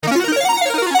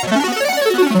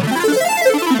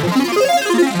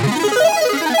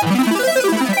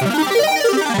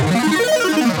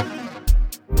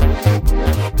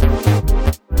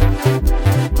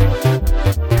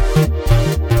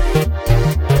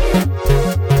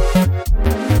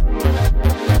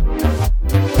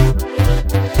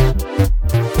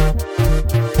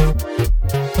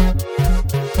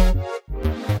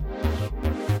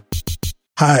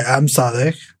Hi, I'm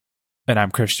Sadek, And I'm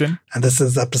Christian. and this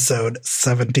is episode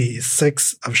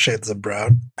 76 of Shades of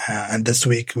Brown. And this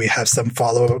week we have some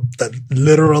follow up that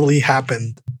literally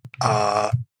happened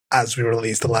as we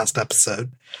released the last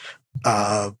episode.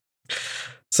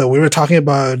 So we were talking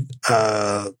about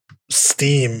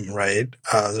Steam, right?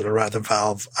 Or rather,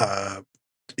 Valve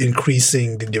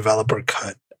increasing the developer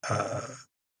cut,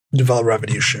 developer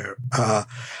revenue share.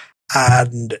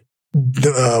 And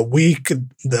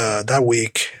that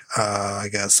week, I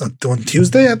guess on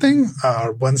Tuesday, I think,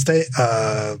 or Wednesday,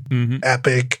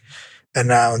 Epic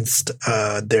announced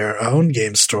their own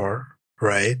game store,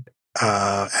 right?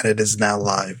 And it is now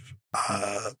live.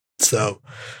 So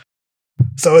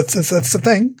it's a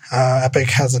thing. Epic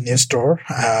has a new store,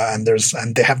 and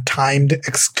they have timed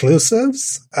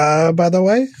exclusives. By the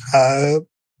way,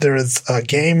 there is a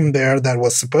game there that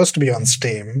was supposed to be on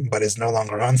Steam, but is no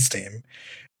longer on Steam.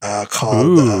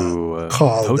 Called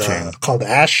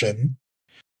Ashen,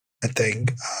 I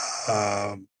think.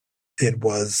 It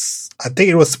was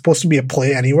supposed to be a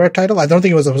Play Anywhere title. I don't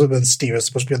think it was supposed to be on Steam. It was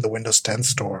supposed to be on the Windows 10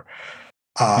 store.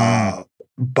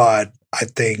 But I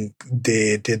think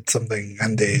they did something,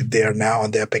 and they are now on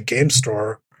the Epic Game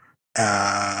Store,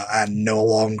 and no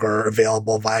longer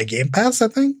available via Game Pass, I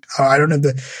think. I don't know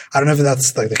if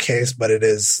that's like the case, but it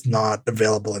is not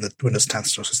available in the Windows 10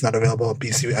 store. So it's not available on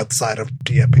PC outside of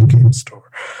the Epic Game Store.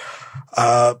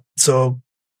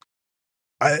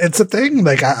 It's a thing.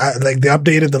 Like they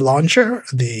updated the launcher,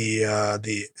 the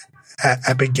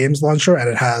Epic Games launcher, and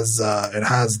it has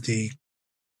the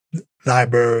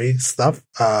library stuff.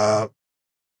 They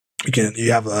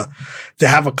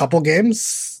have a couple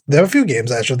games. They have a few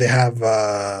games, actually. They have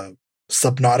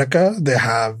Subnautica. They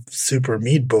have Super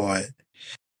Meat Boy.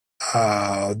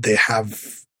 They have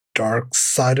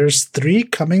Darksiders 3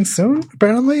 coming soon,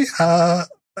 apparently.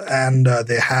 And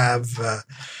they have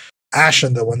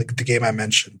Ashen, the game I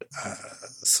mentioned.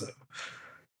 So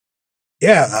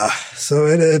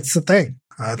it's a thing.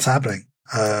 It's happening.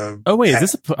 I'm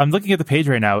looking at the page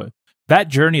right now. That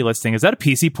Journey listing, is that a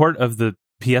PC port of the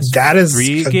PS3 that is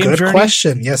a game good Journey?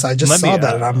 Question. Yes, I just saw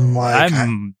that, and I'm like,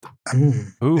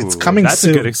 it's coming that's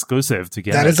soon. That's a good exclusive to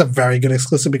get. That is a very good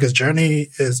exclusive, because Journey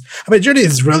is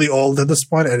really old at this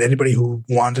point, and anybody who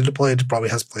wanted to play it probably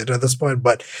has played it at this point.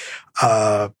 But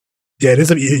it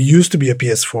used to be a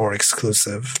PS4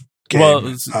 exclusive game. Well,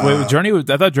 I thought Journey was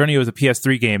a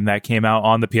PS3 game that came out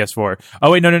on the PS4. Oh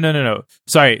wait, no.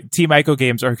 Sorry, Team Ico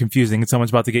games are confusing, and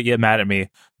someone's about to get mad at me.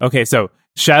 Okay, so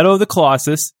Shadow of the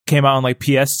Colossus came out on like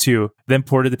PS2, then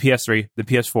ported to PS3, the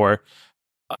PS4.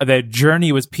 The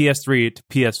Journey was PS3 to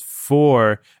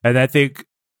PS4, and I think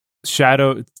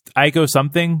Shadow Ico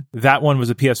something, that one was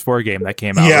a PS4 game that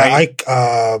came out. Yeah, right?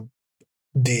 I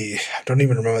don't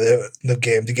even remember the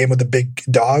game with the big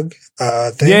dog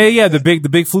thing. Yeah, the big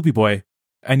floopy boy,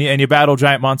 and you battle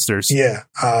giant monsters. Yeah,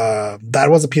 that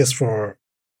was a PS4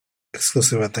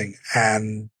 exclusive, I think.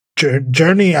 And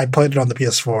Journey, I played it on the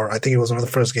PS4. I think it was one of the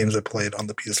first games I played on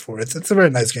the PS4. It's a very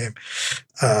nice game.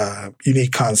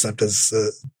 Unique concept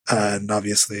and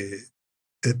obviously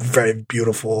it's very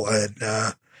beautiful. And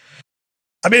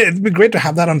it'd be great to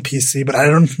have that on PC, but I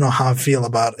don't know how I feel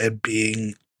about it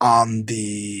being on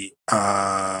the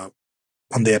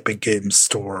Epic Games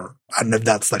Store. I don't know if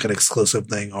that's like an exclusive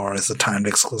thing, or is a timed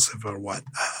exclusive, or what.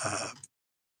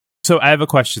 So I have a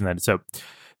question then. So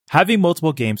having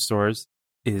multiple game stores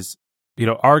is,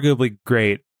 arguably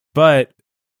great, but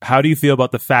how do you feel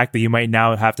about the fact that you might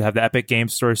now have to have the Epic Game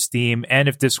Store, Steam, and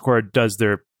if Discord does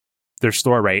their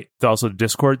store right, also the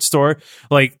Discord store?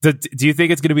 Like, do you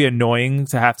think it's going to be annoying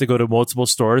to have to go to multiple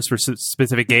stores for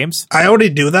specific games? I already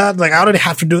do that. Like, I already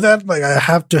have to do that. Like, I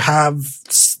have to have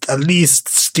at least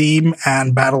Steam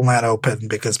and Battle.net open,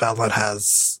 because Battle.net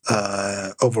has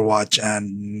Overwatch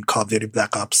and Call of Duty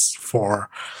Black Ops 4,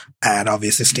 and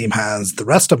obviously Steam has the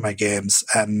rest of my games,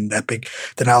 and Epic.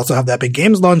 Then I also have the Epic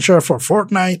Games launcher for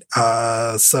Fortnite.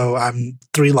 So I'm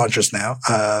 3 launchers now.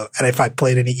 And if I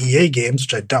played any EA games,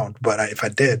 which I don't, but if I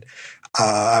did,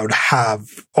 I would have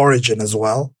Origin as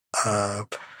well. I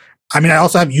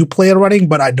also have Uplay running,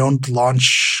 but I don't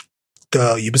launch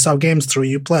the Ubisoft games through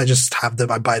Uplay. I just have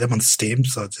them. I buy them on Steam,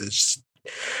 so it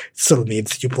still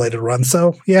needs Uplay to run.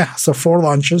 So yeah, so 4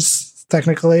 launches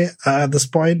technically at this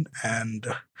point, and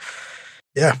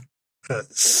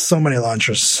so many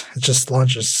launchers. It just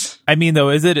launches. I mean, though,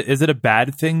 is it a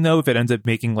bad thing though if it ends up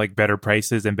making like better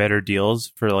prices and better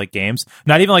deals for like games?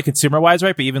 Not even like consumer wise,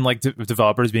 right? But even like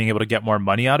developers being able to get more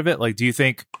money out of it. Like, do you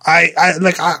think? I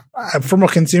from a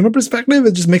consumer perspective,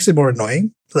 it just makes it more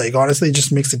annoying. Like, honestly, it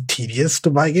just makes it tedious to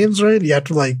buy games, right? You have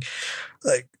to like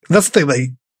that's the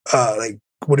thing. Like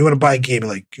when you want to buy a game,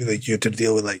 like you have to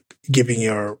deal with like giving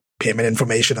your payment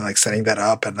information and like setting that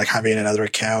up and like having another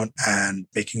account and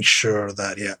making sure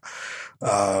that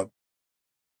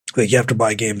like you have to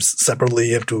buy games separately.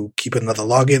 You have to keep another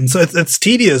login. So it's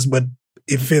tedious, but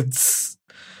if it's,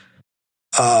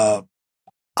 I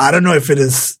don't know if it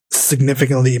is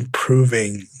significantly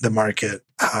improving the market.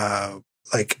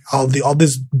 Like all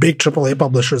these big AAA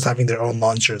publishers having their own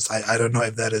launchers. I don't know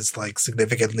if that is like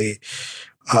significantly,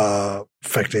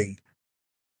 affecting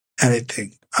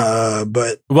anything.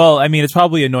 But well, I mean, it's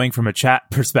probably annoying from a chat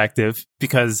perspective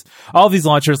because all these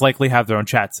launchers likely have their own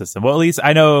chat system. Well, at least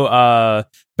I know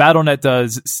Battle.net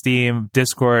does, Steam,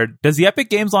 Discord. Does the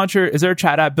Epic Games Launcher, is there a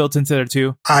chat app built into there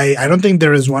too? I don't think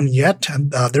there is one yet.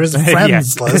 There is a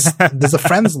friends list. There's a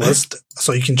friends list,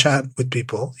 so you can chat with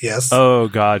people. Yes. Oh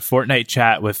God, Fortnite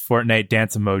chat with Fortnite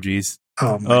dance emojis.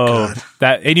 Oh my God.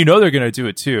 That, and you know they're gonna do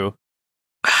it too.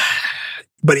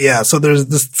 But yeah, so there's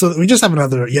this. So we just have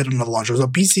yet another launcher. So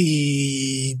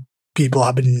PC people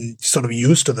have been sort of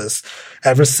used to this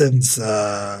ever since,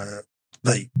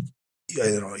 like,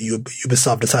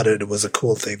 Ubisoft decided it was a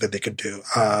cool thing that they could do.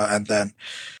 And then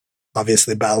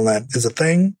obviously Battle.net is a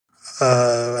thing,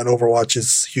 and Overwatch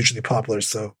is hugely popular.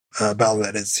 So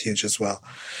Battle.net is huge as well.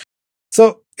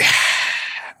 So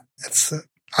it's.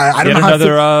 I don't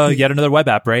know yet another web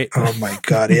app, right? Oh my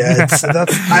God! Yeah,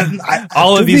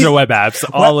 all of these are web apps.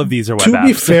 All of these are web apps. To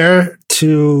be fair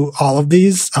to all of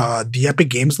these, the Epic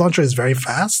Games Launcher is very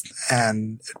fast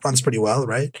and it runs pretty well,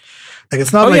 right? Like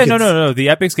it's not. No. The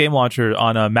Epic's Game Launcher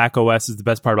on Mac OS is the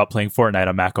best part about playing Fortnite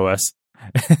on Mac OS.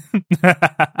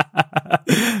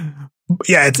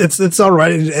 Yeah, it's all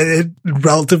right. It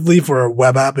relatively for a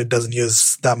web app, it doesn't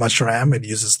use that much RAM. It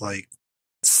uses like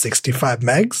 65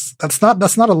 megs. That's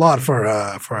not a lot for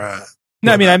a.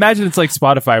 No, I mean, I imagine it's like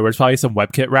Spotify, where it's probably some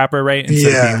WebKit wrapper, right?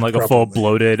 Instead of being like a full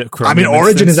bloated Chromium. I mean,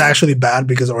 Origin is actually bad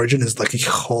because Origin is like a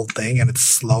whole thing and it's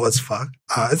slow as fuck.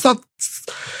 It's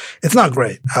not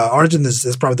great. Origin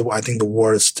is probably the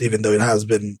worst, even though it has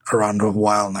been around a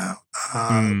while now.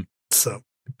 So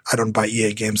I don't buy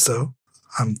EA games, so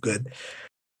I'm good.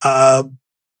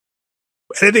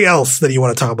 Anything else that you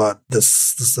want to talk about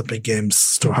this Epic Games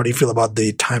store? How do you feel about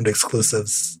the timed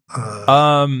exclusives?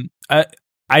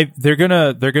 They're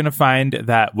gonna find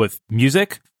that with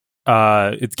music,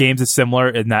 games is similar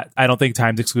in that I don't think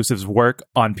timed exclusives work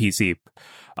on PC.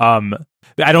 I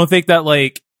don't think that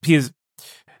like because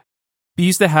we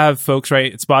used to have folks,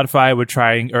 right? Spotify would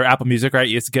try, or Apple Music, right?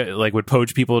 Used to get like would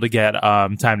poach people to get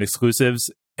timed exclusives,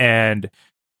 and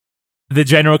the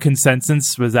general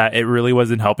consensus was that it really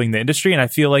wasn't helping the industry. And I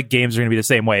feel like games are going to be the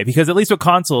same way because at least with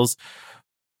consoles,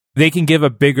 they can give a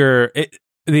bigger.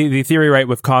 The theory, right,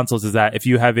 with consoles is that if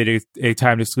you have a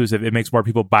timed exclusive, it makes more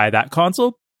people buy that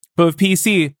console. But with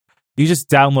PC, you just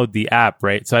download the app,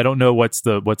 right? So I don't know what's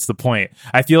the point.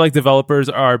 I feel like developers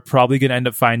are probably going to end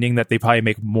up finding that they probably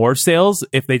make more sales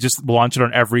if they just launch it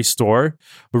on every store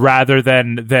rather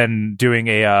than doing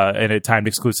a timed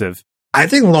exclusive. I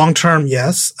think long term,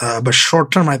 yes, but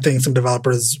short term, I think some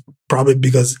developers probably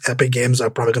because Epic Games are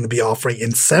probably going to be offering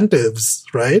incentives,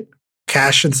 right?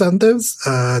 Cash incentives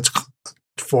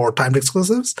for timed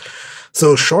exclusives.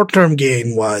 So short term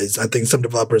gain wise, I think some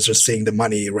developers are seeing the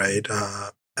money, right?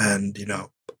 And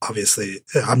obviously,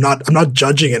 I'm not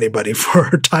judging anybody for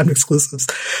timed exclusives,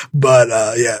 but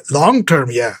yeah, long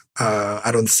term, yeah. I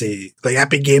don't see like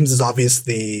Epic Games is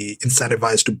obviously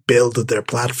incentivized to build their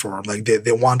platform. Like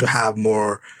they want to have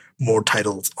more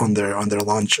titles on their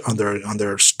launch on their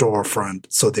storefront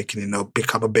so they can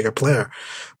become a bigger player.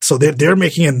 So they're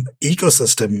making an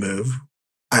ecosystem move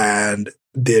and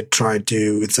they're trying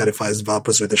to incentivize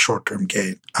developers with a short term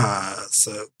gain.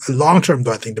 So long term,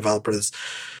 though, I think developers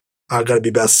are going to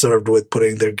be best served with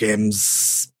putting their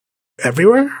games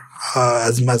everywhere,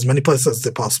 as many places as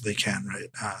they possibly can, right?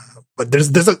 But there's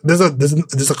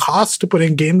a cost to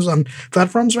putting games on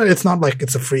platforms, right? It's not like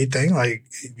it's a free thing. Like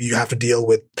you have to deal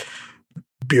with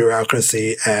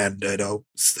bureaucracy and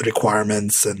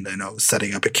requirements and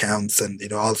setting up accounts and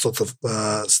all sorts of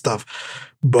stuff.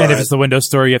 But and if it's the Windows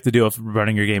Store, you have to deal with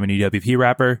running your game in UWP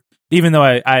wrapper. Even though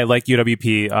I like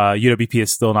UWP, UWP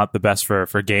is still not the best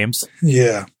for games.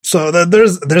 Yeah, so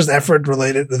there's effort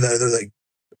related. They're like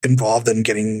involved in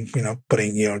getting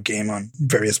putting your game on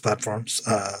various platforms.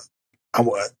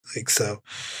 So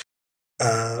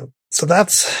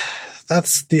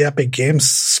that's the Epic Games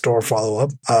Store follow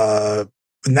up.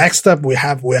 Next up we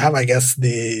have I guess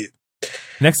the.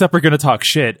 Next up, we're going to talk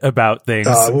shit about things.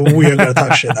 We are going to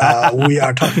talk shit. We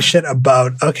are talking shit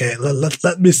about, okay,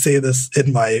 let me say this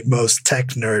in my most tech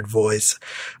nerd voice.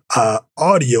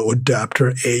 Audio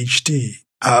Adapter HD.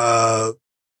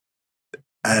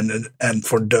 and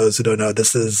for those who don't know,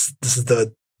 this is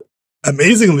the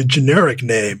amazingly generic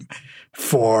name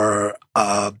for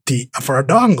a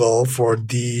dongle for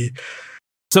the.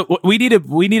 So we need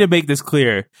to make this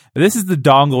clear. This is the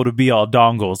dongle to be all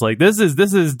dongles. Like this is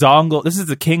dongle. This is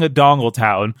the king of dongle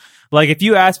town. Like if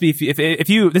you ask me if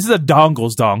you this is a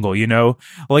dongle's dongle, you know.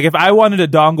 Like if I wanted a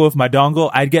dongle with my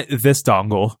dongle, I'd get this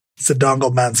dongle. It's a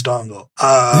dongle man's dongle.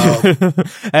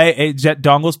 Hey, Jet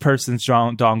dongle's person's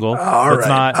dongle. All it's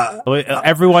right. not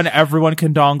everyone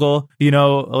can dongle. You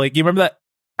know, like you remember that.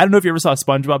 I don't know if you ever saw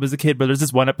SpongeBob as a kid, but there's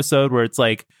this one episode where it's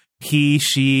like he,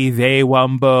 she, they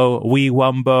wumbo, we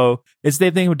wumbo. It's the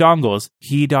same thing with dongles.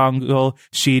 He dongle,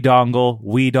 she dongle,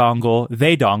 we dongle,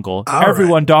 they dongle. All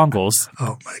everyone right. dongles.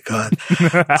 Oh my god.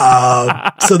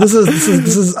 So this is this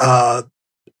is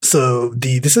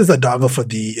a dongle for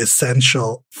the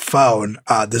Essential phone.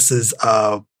 This is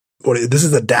a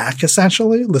DAC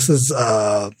essentially. This is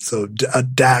a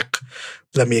DAC.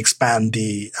 Let me expand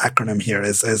the acronym here.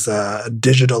 Is a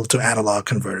digital to analog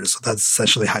converter. So that's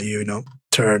essentially how you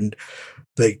turn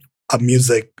like a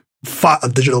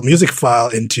digital music file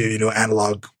into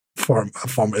analog form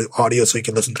of audio, so you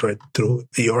can listen to it through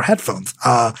your headphones.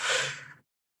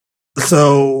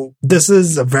 So this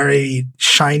is a very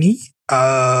shiny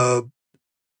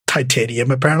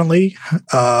titanium apparently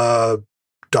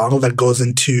dongle that goes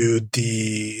into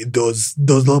those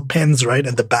little pins right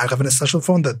at the back of an Essential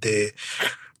phone that they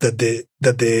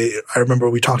I remember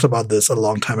we talked about this a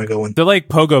long time ago when they're like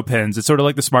pogo pins. It's sort of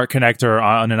like the smart connector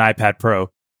on an iPad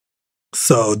Pro.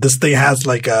 So this thing has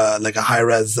like a high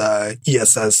res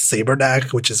ESS Saber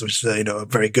DAC, which is a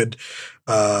very good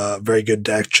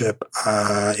DAC chip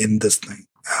in this thing.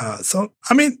 So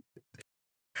I mean,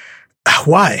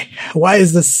 why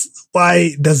is this?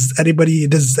 Why does anybody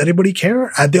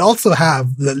care? They also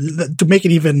have to make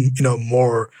it even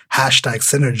more hashtag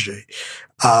synergy.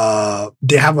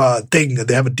 They have a thing.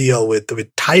 They have a deal with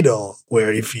Tidal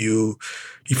where if you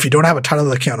don't have a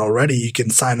Tidal account already, you can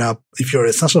sign up. If you're an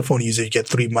Essential phone user, you get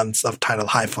 3 months of Tidal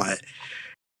Hi-Fi.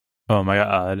 Oh my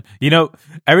god!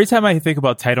 Every time I think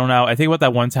about Tidal now, I think about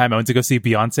that one time I went to go see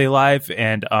Beyonce live,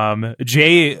 and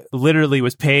Jay literally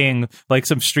was paying like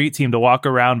some street team to walk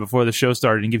around before the show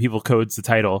started and give people codes to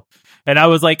Tidal. And I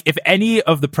was like, if any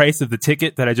of the price of the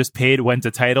ticket that I just paid went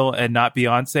to Tidal and not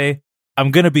Beyonce,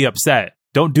 I'm gonna be upset.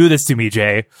 Don't do this to me,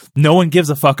 Jay. No one gives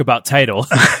a fuck about Tidal.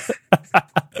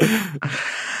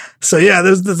 So yeah,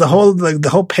 there's a whole the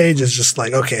whole page is just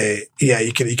like, okay, yeah,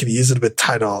 you can use it with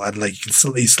Tidal, and like you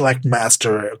select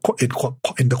master in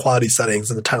the quality settings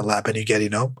in the Tidal app, and you get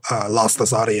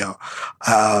lossless audio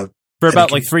for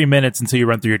about like 3 minutes until you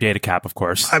run through your data cap. Of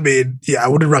course, I mean, yeah, I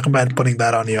wouldn't recommend putting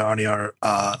that on your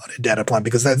data plan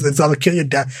because it's going to kill your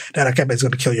data cap. It's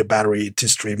going to kill your battery to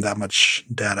stream that much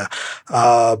data.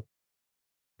 And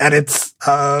it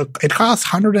costs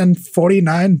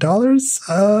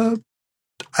 $149.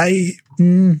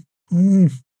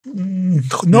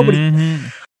 Nobody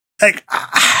like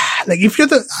if you're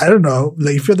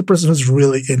if you're the person who's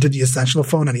really into the Essential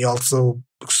phone and you also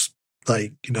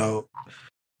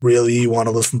really want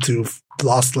to listen to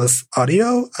lossless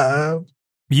audio,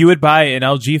 you would buy an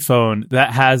LG phone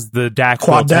that has the DAC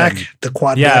quad DAC,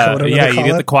 DAC. Yeah, you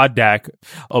get the quad DAC.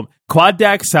 Quad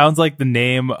DAC sounds like the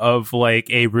name of like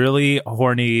a really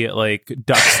horny like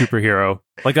duck superhero.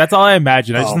 Like that's all I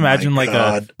imagine. I just imagine like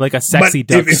a sexy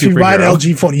duck superhero. If you buy an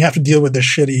LG phone, you have to deal with the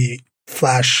shitty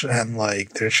flash and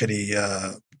like their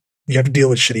shitty. You have to deal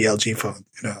with shitty LG phone.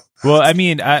 Well, I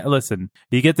mean, listen,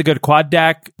 you get the good quad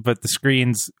DAC, but the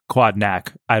screen's quad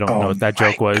NAC. I don't know what that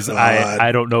joke was.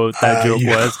 I don't know what that joke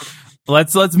was.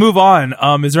 Let's move on.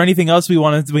 Is there anything else we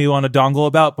want to dongle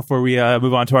about before we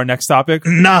move on to our next topic?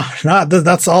 No,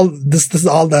 that's all. This is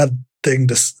all that thing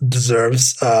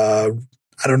deserves. I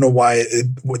don't know why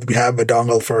we have a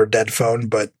dongle for a dead phone,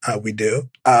 but we do.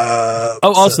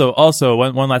 Also,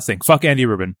 one last thing. Fuck Andy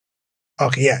Rubin.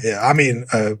 Okay, yeah. I mean,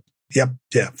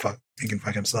 fuck. He can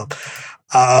fuck himself.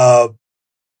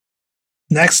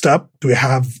 Next up, we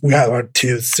have our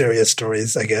two serious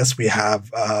stories. I guess we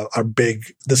have our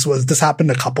big. This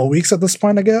happened a couple weeks at this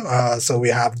point ago. So we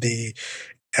have the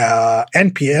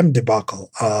NPM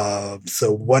debacle.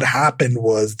 So what happened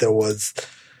was there was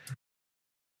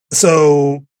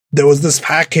this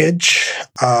package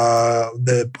on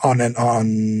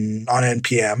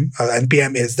NPM.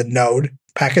 NPM is the Node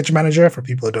package manager for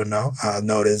people who don't know.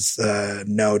 Node is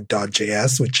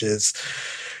Node.js, which is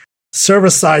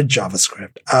server-side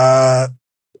JavaScript.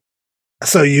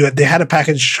 So they had a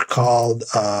package called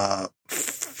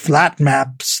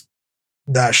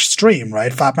flatmaps-stream,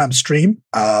 right? Flatmap stream.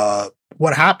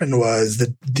 What happened was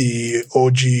that the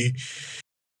OG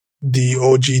the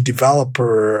OG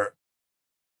developer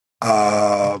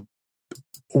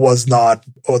was not,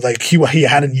 or like he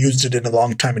hadn't used it in a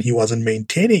long time and he wasn't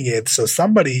maintaining it. So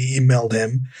somebody emailed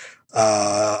him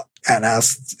and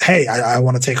asked, "Hey, I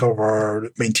want to take over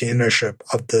maintainership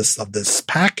of this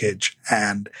package,"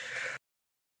 and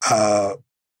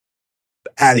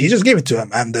he just gave it to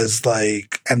him. And there's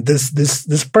like, and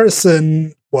this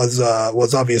person was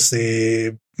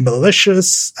obviously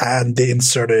malicious, and they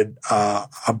inserted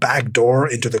a backdoor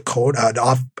into the code, an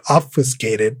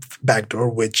obfuscated backdoor,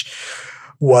 which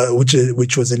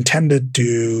was intended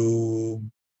to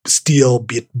steal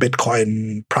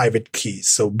Bitcoin private keys.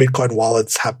 So Bitcoin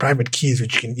wallets have private keys,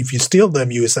 which if you steal them,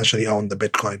 you essentially own the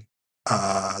Bitcoin,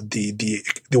 the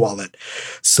wallet.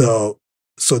 So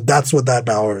that's what that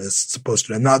malware is supposed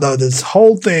to do. Now, though, this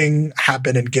whole thing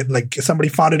happened and like somebody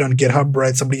found it on GitHub,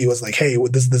 right? Somebody was like, "Hey,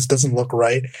 this doesn't look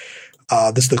right.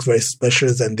 This looks very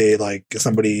suspicious," and they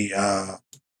somebody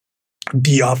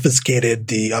deobfuscated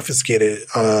the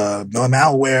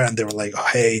malware, and they were like, "Oh,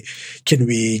 hey, can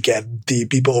we get the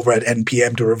people over at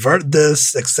NPM to revert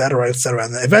this, et cetera, et cetera?"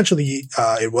 And eventually,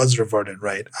 it was reverted,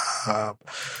 right?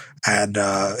 And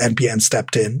NPM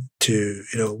stepped in to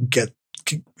get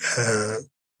that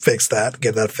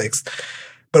fixed.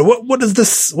 But what does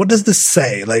this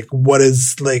say? Like, what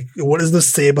does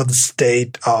this say about the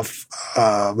state of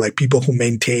like people who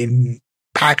maintain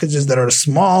packages that are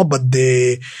small, but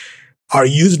they are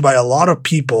used by a lot of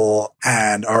people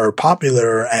and are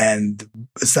popular, and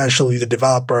essentially the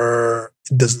developer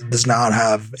does not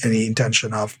have any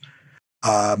intention of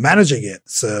managing it?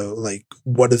 So, like,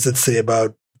 what does it say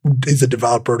about, is the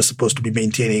developer supposed to be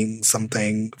maintaining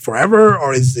something forever,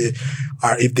 or if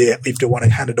they want to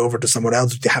hand it over to someone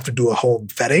else, they have to do a whole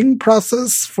vetting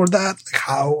process for that? Like,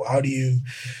 how do you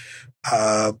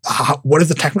what is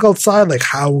the technical side? Like,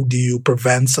 how do you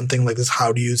prevent something like this?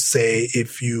 How do you say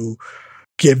if you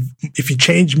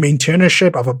change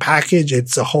maintainership of a package,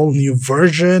 it's a whole new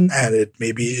version and it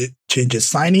changes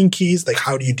signing keys? Like,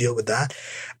 how do you deal with that?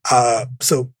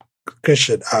 So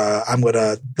Christian, I'm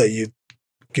gonna let you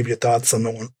give your thoughts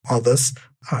on all this.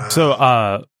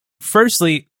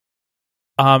 Firstly,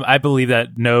 I believe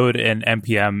that Node and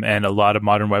NPM and a lot of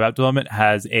modern web app development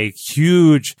has a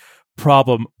huge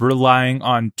problem relying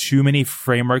on too many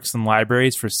frameworks and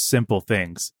libraries for simple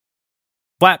things.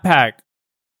 Flatpak,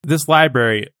 this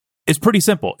library, is pretty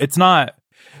simple. It's not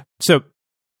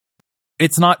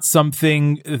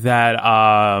something that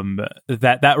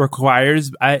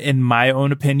requires, in my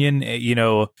own opinion,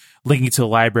 linking to a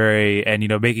library and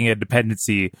making a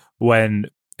dependency when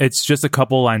it's just a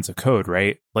couple lines of code,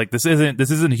 right? Like, this isn't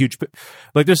a huge,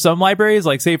 like, there's some libraries,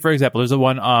 like, say for example, there's a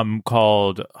one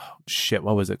called,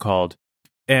 what was it called?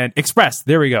 And Express.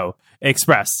 There we go.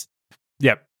 Express.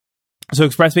 Yep. So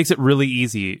Express makes it really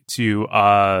easy to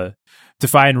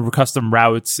find custom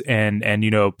routes and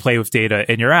play with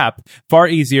data in your app, far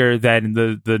easier than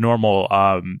the normal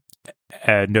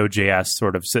Node.js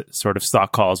sort of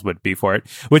stock calls would be for it,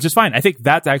 which is fine. I think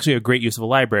that's actually a great use of a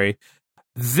library.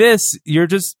 This,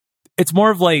 it's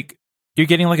more of like you're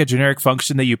getting like a generic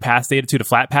function that you pass data to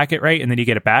Flatpak it, right? And then you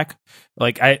get it back.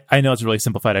 Like, I know it's a really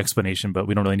simplified explanation, but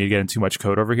we don't really need to get into too much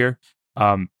code over here.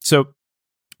 So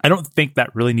I don't think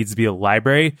that really needs to be a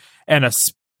library. And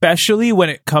especially when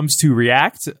it comes to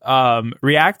React,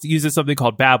 React uses something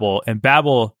called Babel, and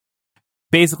Babel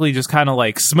basically just kind of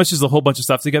like smushes a whole bunch of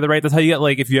stuff together, right? That's how you get,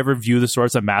 like, if you ever view the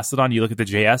source of Mastodon, you look at the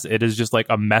JS, it is just like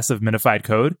a mess of minified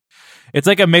code. It's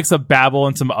like a mix of Babel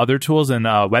and some other tools in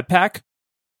Webpack.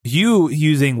 You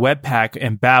using Webpack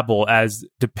and Babel as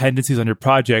dependencies on your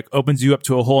project opens you up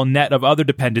to a whole net of other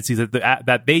dependencies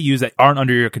that they use that aren't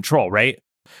under your control, right?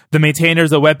 The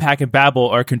maintainers of Webpack and Babel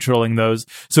are controlling those.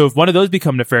 So if one of those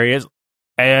become nefarious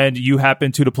and you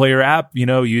happen to deploy your app,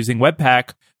 using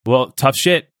Webpack, well, tough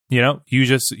shit. You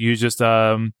just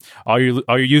all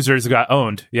your users got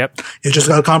owned. Yep. You just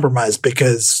got compromised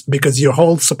because your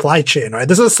whole supply chain, right?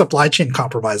 This is a supply chain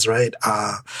compromise, right?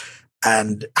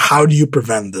 And how do you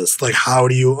prevent this? Like, how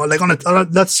do you, like,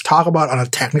 let's talk about on a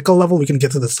technical level. We can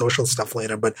get to the social stuff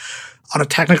later, but on a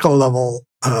technical level,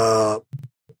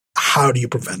 how do you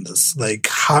prevent this? Like,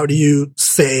 how do you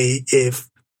say if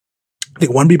the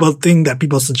one thing that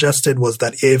people suggested was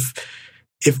that if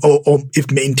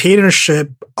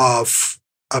maintainership of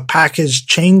a package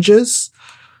changes,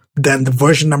 then the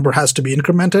version number has to be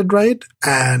incremented, right?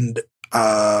 And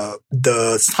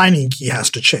the signing key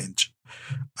has to change.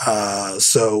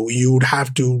 So you would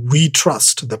have to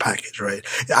retrust the package, right?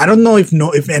 I don't know if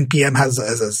NPM has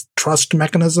a trust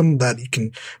mechanism that you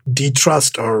can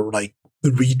detrust or like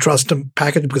retrust a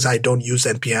package, because I don't use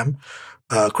NPM.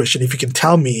 Christian, if you can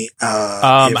tell me,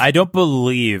 I don't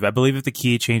believe. I believe if the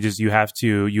key changes, you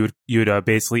would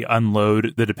basically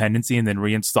unload the dependency and then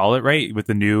reinstall it, right, with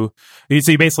the new.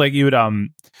 So you basically you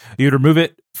would remove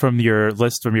it from your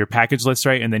package list,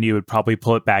 right, and then you would probably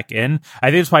pull it back in. I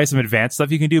think there's probably some advanced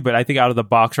stuff you can do, but I think out of the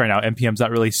box right now, NPM's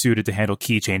not really suited to handle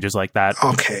key changes like that.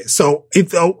 Okay, so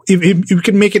if you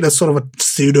can make it a sort of a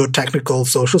pseudo technical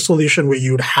social solution where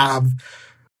you would have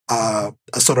a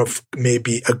sort of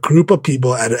maybe a group of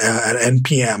people at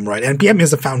NPM, right? NPM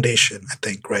is a foundation, I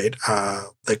think, right?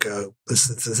 This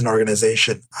is an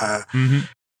organization.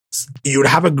 You would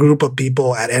have a group of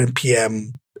people at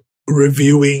NPM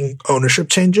reviewing ownership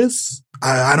changes.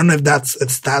 I don't know if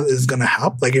that is going to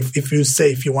help. Like if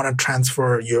you want to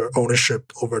transfer your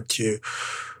ownership over to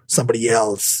somebody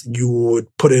else, you would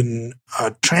put in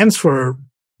a transfer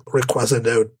request and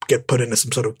it would get put into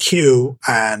some sort of queue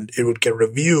and it would get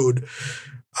reviewed.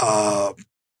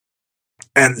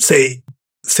 And say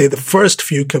the first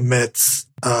few commits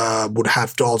would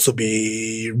have to also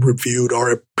be reviewed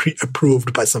or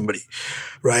approved by somebody,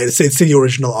 right? Say the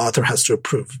original author has to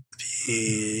approve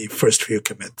the first few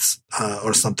commits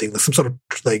or something, some sort of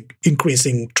like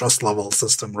increasing trust level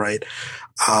system, right?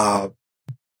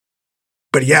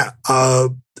 But yeah,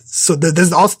 so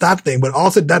there's also that thing, but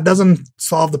also that doesn't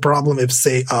solve the problem if,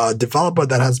 say, a developer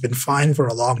that has been fine for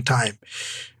a long time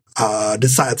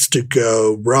decides to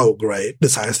go rogue, right?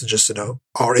 Decides to just,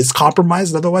 or is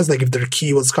compromised otherwise, like if their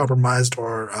key was compromised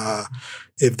or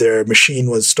if their machine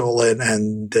was stolen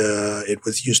and it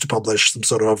was used to publish some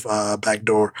sort of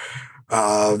backdoor,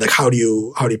 like how do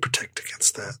you protect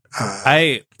against that?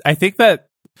 I think that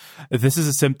this is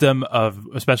a symptom of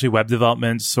especially web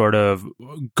development sort of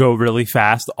go really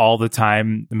fast all the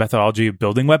time, the methodology of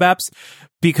building web apps,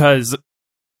 because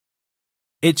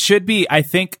it should be, I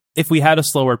think, if we had a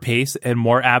slower pace and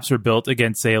more apps were built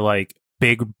against, say, like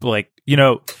big, like, I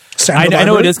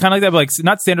know it is kind of like that, but like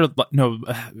not standard. No,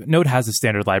 Node has a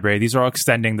standard library. These are all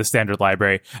extending the standard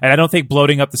library, and I don't think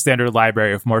bloating up the standard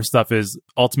library with more stuff is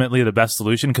ultimately the best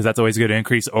solution because that's always going to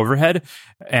increase overhead.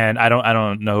 And I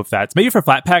don't know if that's maybe for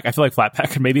Flatpak. I feel like Flatpak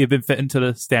could maybe have been fit into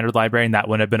the standard library, and that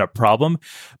wouldn't have been a problem.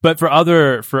 But for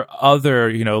other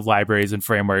libraries and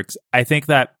frameworks, I think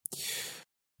that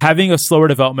having a slower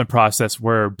development process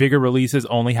where bigger releases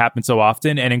only happen so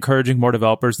often and encouraging more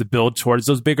developers to build towards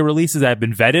those bigger releases that have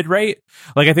been vetted, right?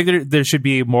 Like, I think there should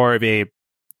be more of a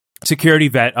security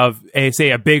vet of a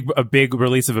big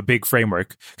release of a big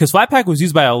framework, because Flatpak was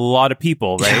used by a lot of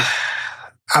people, right?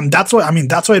 That's why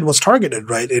it was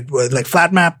targeted, right? It was like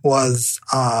Flatmap was,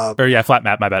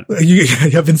 Flatmap, my bad. You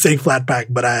have been saying Flatpak,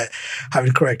 but I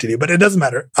haven't corrected you, but it doesn't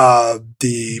matter.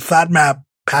 The Flatmap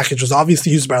package was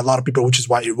obviously used by a lot of people, which is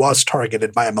why it was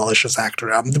targeted by a malicious actor.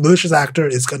 The malicious actor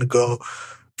is going to go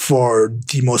for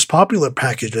the most popular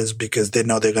packages because they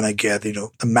know they're going to get,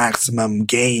 the maximum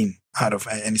gain out of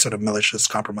any sort of malicious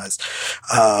compromise.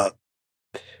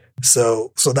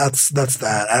 So that's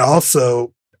that. And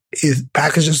also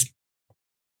packages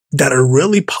that are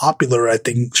really popular, I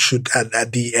think, should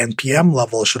at the NPM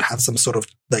level should have some sort of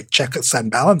like checks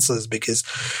and balances, because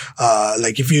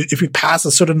like if you pass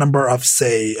a certain number of,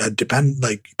 say,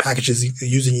 packages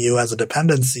using you as a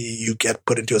dependency, you get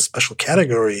put into a special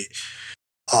category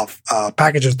of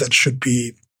packages that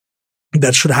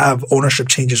should have ownership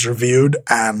changes reviewed.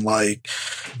 And like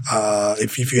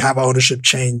if you have ownership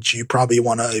change, you probably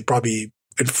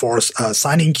enforce a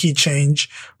signing key change,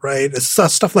 right? It's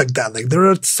stuff like that. Like there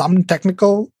are some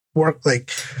technical work,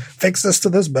 like fixes to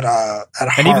this, but at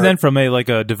heart, and even then, from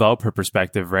a developer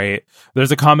perspective, right?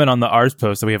 There's a comment on the Ars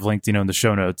post that we have linked, in the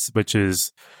show notes, which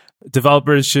is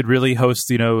developers should really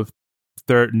host,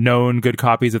 their known good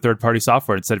copies of third-party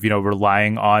software instead of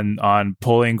relying on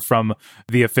pulling from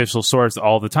the official source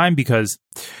all the time, because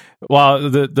while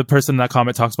the person in that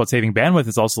comment talks about saving bandwidth,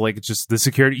 it's also like just the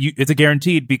security. It's a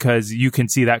guaranteed because you can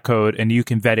see that code and you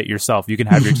can vet it yourself. You can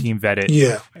have your team vet it.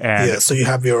 Yeah. So you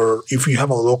have if you have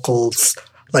a local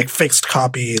like fixed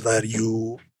copy that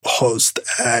you host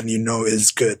and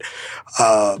is good,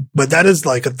 but that is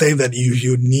like a thing that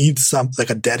you need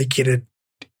like a dedicated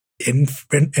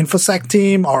infosec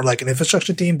team or like an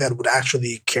infrastructure team that would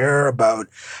actually care about,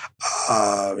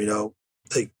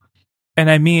 And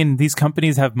I mean, these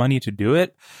companies have money to do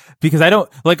it, because I don't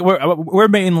like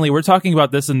we're talking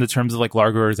about this in the terms of like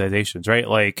larger organizations, right?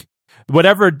 Like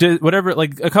whatever,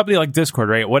 like a company like Discord,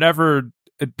 right? Whatever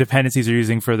dependencies are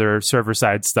using for their server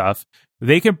side stuff,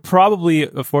 they can probably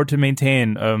afford to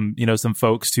maintain, some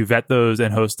folks to vet those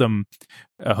and host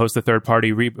a third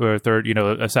party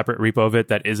a separate repo of it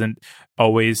that isn't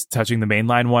always touching the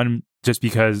mainline one, just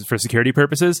because for security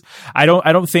purposes. I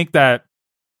don't think that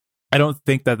I don't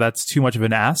think that that's too much of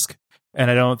an ask. And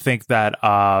I don't think that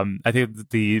I think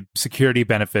that the security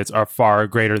benefits are far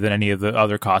greater than any of the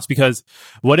other costs. Because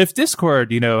what if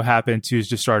Discord, happened to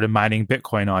just started mining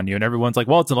Bitcoin on you, and everyone's like,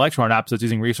 well, it's an Electron app, so it's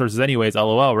using resources anyways,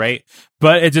 LOL, right?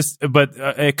 But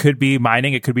it could be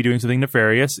mining, it could be doing something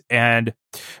nefarious, and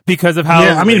because of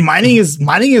how mining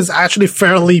is actually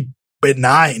fairly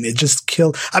benign. It just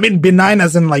benign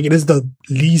as in like it is the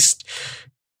least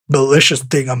malicious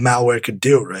thing a malware could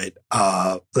do, right?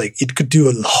 It could do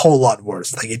a whole lot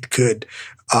worse. Like it could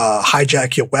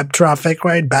hijack your web traffic,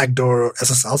 right? Backdoor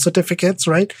SSL certificates,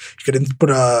 right? You could put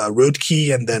a root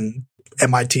key and then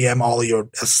MITM all your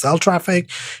SSL traffic.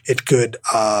 It could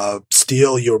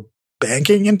steal your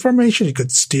banking information. You could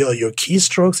steal your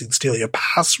keystrokes. You could steal your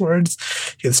passwords.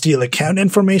 You can steal account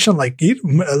information. Once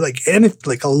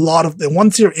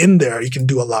you're in there, you can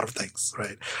do a lot of things,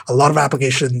 right? A lot of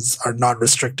applications are not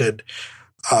restricted.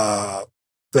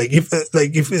 If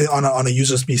on a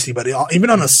user's PC, but even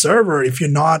on a server, if you're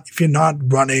not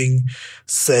running,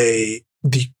 say,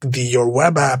 your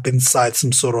web app inside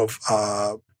some sort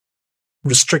of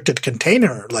restricted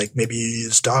container, like maybe you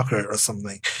use Docker or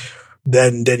something,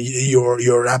 then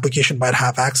your application might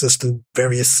have access to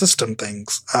various system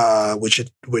things, which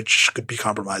could be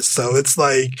compromised. So it's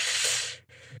like,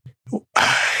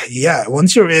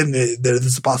 once you're in,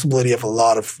 there's a possibility of a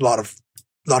lot of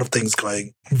things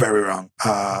going very wrong.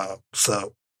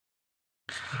 So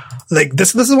like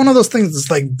this is one of those things. It's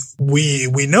like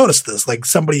we noticed this. Like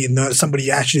somebody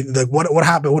actually, like what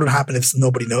happened? What would happen if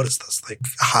nobody noticed this? Like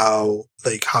how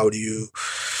do you?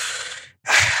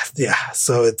 Yeah,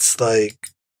 so it's like,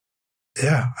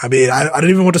 I don't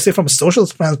even want to say from a social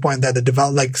standpoint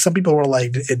that some people were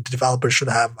like, developers should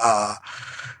have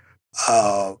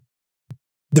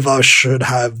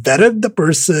vetted the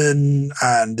person,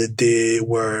 and they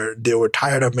were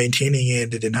tired of maintaining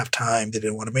it. They didn't have time. They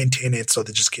didn't want to maintain it, so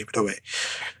they just gave it away.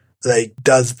 I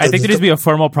think there needs to be a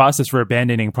formal process for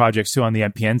abandoning projects too on the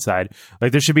NPN side.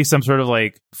 Like there should be some sort of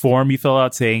like form you fill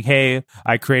out saying, hey,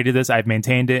 I created this, I've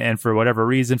maintained it, and for whatever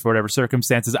reason, for whatever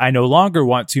circumstances, I no longer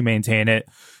want to maintain it.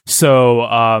 So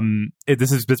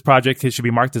this project should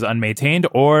be marked as unmaintained,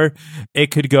 or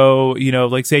it could go,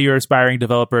 like say you're an aspiring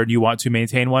developer and you want to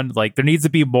maintain one. Like there needs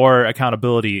to be more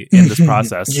accountability in this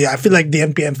process. Yeah, I feel like the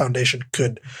NPN Foundation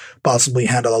could possibly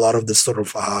handle a lot of this sort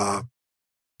of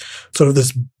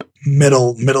this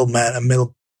middleman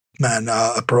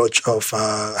approach of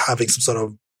having some sort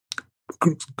of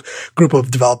group of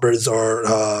developers or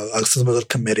some sort of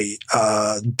committee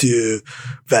do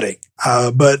vetting.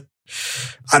 But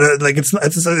I don't like it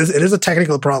is a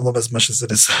technical problem as much as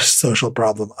it is a social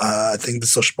problem. I think the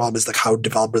social problem is like how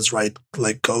developers write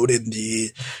like code in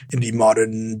the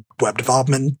modern web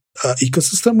development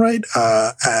ecosystem, right?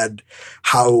 And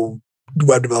how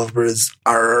web developers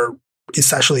are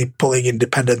essentially pulling in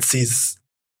dependencies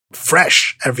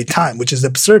fresh every time, which is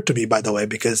absurd to me, by the way,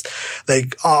 because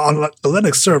like on a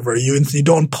Linux server, you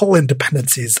don't pull in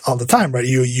dependencies all the time, right?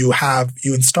 You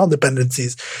install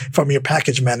dependencies from your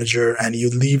package manager and you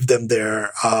leave them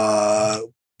there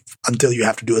until you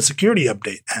have to do a security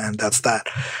update, and that's that.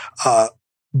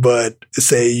 But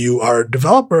say you are a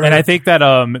developer, and I think that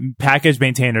package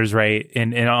maintainers, right,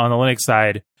 in on the Linux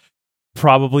side,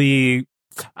 probably.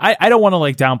 I don't want to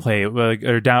like downplay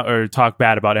or talk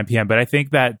bad about NPM, but I think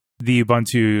that the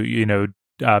Ubuntu,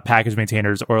 package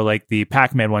maintainers, or like the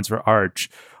Pacman ones for Arch,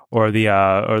 or the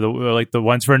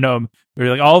ones for GNOME, or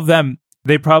like all of them,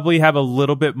 they probably have a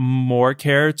little bit more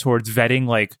care towards vetting.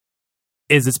 Like,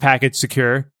 is this package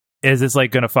secure? Is this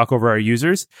like going to fuck over our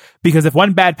users? Because if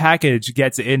one bad package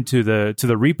gets into the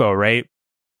repo, right,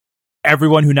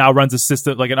 everyone who now runs a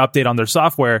system, like an update on their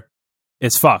software,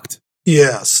 is fucked.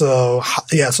 So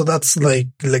that's like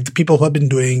the people who have been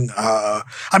doing,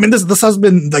 this has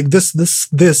been like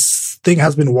this thing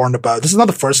has been warned about. This is not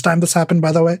the first time this happened,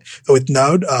 by the way, with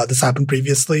Node. This happened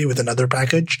previously with another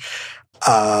package.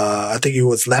 I think it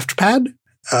was LeftPad,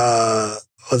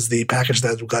 was the package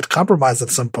that got compromised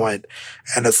at some point,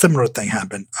 and a similar thing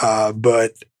happened.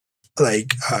 But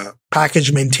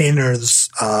package maintainers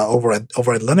over at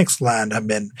Linux land have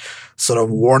been sort of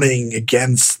warning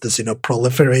against this,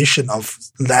 proliferation of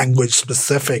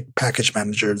language-specific package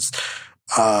managers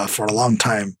for a long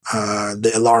time.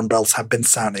 The alarm bells have been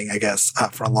sounding, I guess,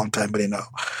 for a long time. But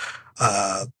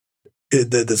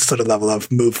the sort of level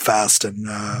of move fast and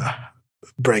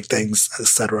break things,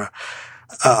 etc.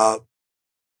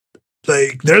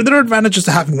 There are advantages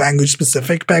to having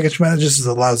language-specific package managers. It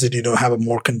allows you to have a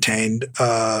more contained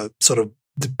sort of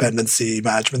dependency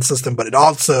management system, but it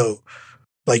also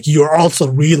like you're also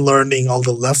relearning all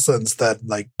the lessons that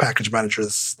like package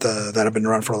managers that have been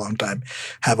around for a long time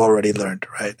have already learned,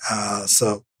 right?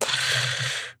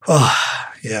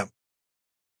 Yeah.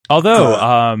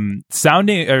 Although,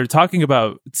 talking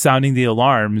about sounding the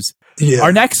alarms,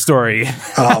 our next story.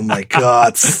 Oh my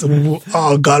God!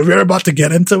 Oh God, we're about to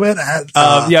get into it.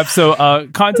 Yep. So,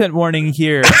 content warning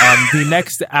here. The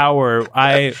next hour,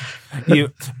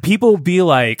 people be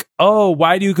like, "Oh,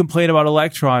 why do you complain about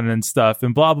Electron and stuff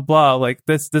and blah blah blah?" Like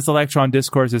this Electron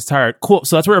discourse is tired. Cool.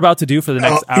 So that's what we're about to do for the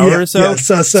next hour or so. Yeah,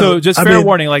 so just fair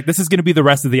warning, like this is going to be the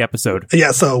rest of the episode.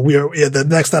 Yeah. So the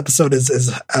next episode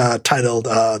is titled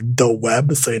 "The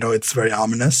Web," so it's very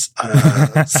ominous.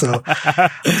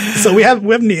 So we have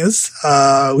news.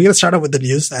 We're gonna start off with the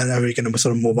news, and then we can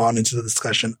sort of move on into the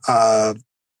discussion.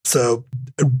 So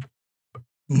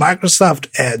Microsoft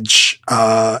Edge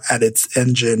and its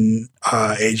engine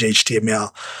Edge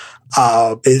HTML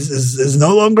is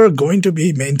no longer going to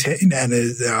be maintained, and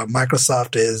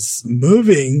Microsoft is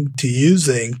moving to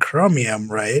using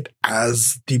Chromium, right,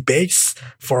 as the base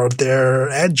for their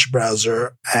Edge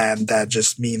browser, and that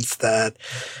just means that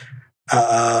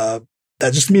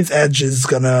Edge is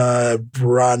gonna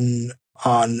run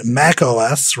on Mac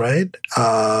OS, right?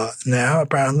 Now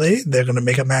apparently they're gonna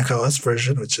make a Mac OS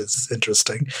version, which is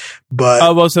interesting. But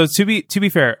so to be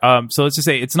fair, so let's just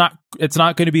say it's not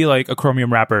going to be like a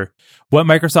Chromium wrapper. What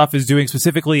Microsoft is doing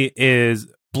specifically is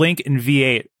Blink and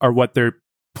V8 are what they're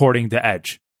porting to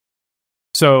Edge.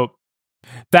 So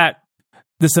that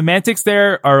the semantics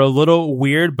there are a little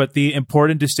weird, but the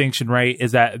important distinction, right,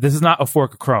 is that this is not a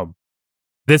fork of Chrome.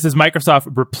 This is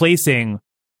Microsoft replacing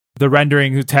the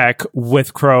rendering tech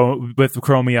with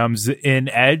Chromiums in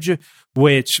Edge,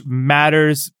 which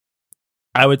matters,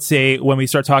 I would say, when we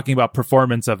start talking about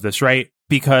performance of this, right?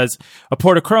 Because a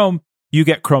port of Chrome, you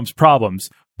get Chrome's problems.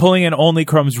 Pulling in only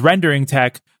Chrome's rendering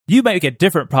tech, you might get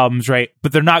different problems, right?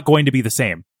 But they're not going to be the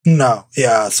same. No,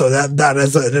 yeah. So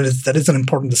that is an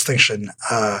important distinction.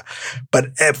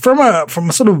 But from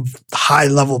a sort of high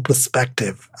level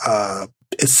perspective,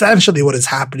 essentially what is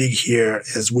happening here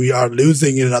is we are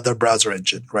losing another browser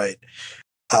engine, right?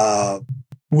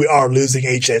 We are losing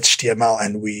Edge HTML,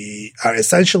 and we are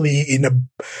essentially in a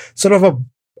sort of a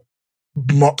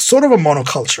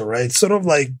monoculture, right? Sort of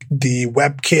like the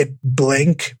WebKit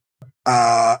Blink,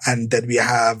 and then we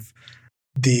have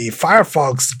the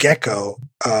Firefox Gecko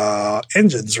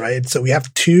engines, right? So we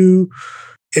have two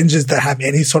engines that have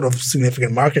any sort of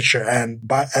significant market share, and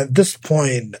at this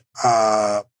point,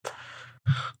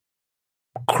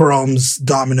 Chrome's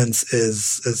dominance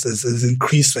is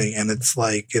increasing, and it's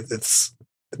like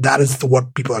that is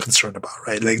what people are concerned about,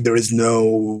 right? Like there is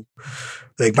no,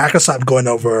 like Microsoft going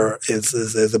over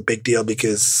is a big deal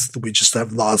because we just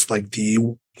have lost like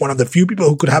one of the few people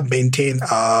who could have maintained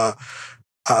a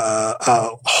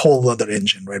whole other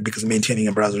engine, right? Because maintaining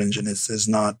a browser engine is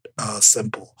not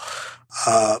simple.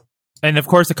 And of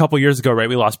course, a couple years ago, right,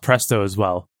 we lost Presto as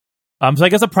well. So I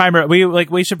guess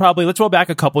we should probably, let's roll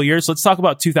back a couple years. Let's talk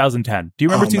about 2010. Do you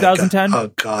remember 2010? Oh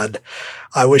God.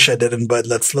 I wish I didn't, but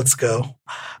let's go.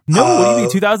 No, what do you mean?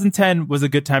 2010 was a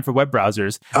good time for web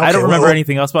browsers. Okay, I don't remember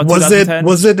anything else about 2010.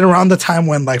 Was it around the time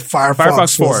when like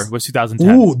Firefox 4 was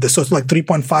 2010? Ooh, this was like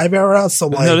 3.5 era. So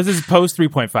like, no, this is post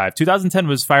 3.5. 2010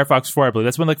 was Firefox 4, I believe.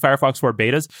 That's when like Firefox 4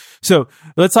 betas. So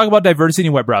let's talk about diversity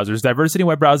in web browsers. Diversity in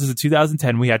web browsers in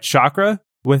 2010, we had Chakra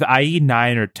with IE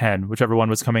 9 or 10, whichever one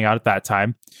was coming out at that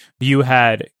time. You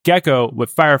had Gecko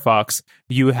with Firefox.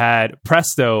 You had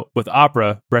Presto with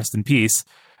Opera, rest in peace.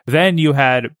 Then you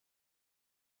had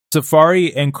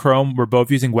Safari and Chrome were both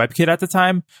using WebKit at the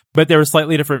time, but there were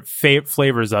slightly different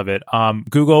flavors of it.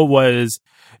 Google was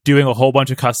doing a whole bunch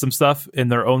of custom stuff in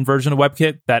their own version of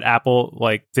WebKit that Apple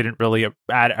like didn't really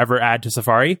ever add to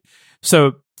Safari.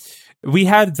 So we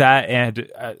had that, and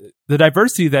the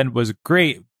diversity then was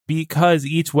great, because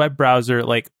each web browser,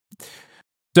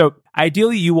 so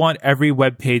ideally you want every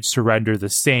web page to render the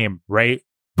same, right?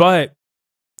 But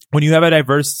when you have a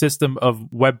diverse system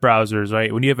of web browsers,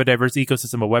 right? When you have a diverse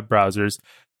ecosystem of web browsers,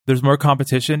 there's more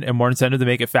competition and more incentive to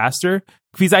make it faster.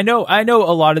 Because I know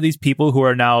a lot of these people who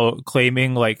are now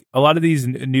claiming, like a lot of these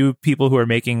new people who are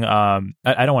making, I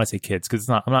don't want to say kids because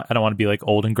I don't want to be like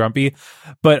old and grumpy,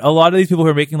 but a lot of these people who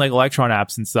are making like Electron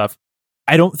apps and stuff,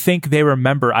 I don't think they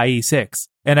remember IE6,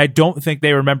 and I don't think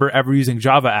they remember ever using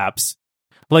Java apps.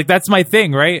 Like that's my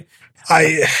thing, right? Let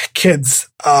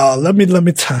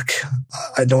me talk.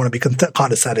 I don't want to be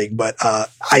condescending, but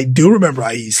I do remember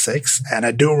IE6, and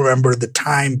I do remember the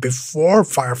time before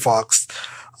Firefox.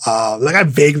 I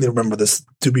vaguely remember this,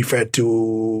 to be fair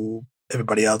to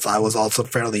everybody else. I was also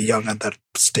fairly young at that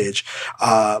stage.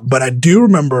 But I do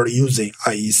remember using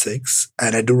IE6,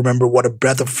 and I do remember what a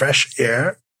breath of fresh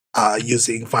air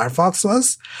using Firefox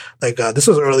was. Like, this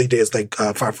was early days, like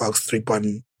Firefox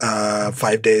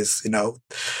 3.5 days,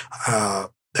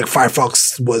 like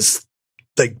Firefox was,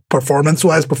 like,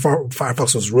 performance-wise,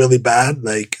 Firefox was really bad.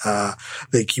 Like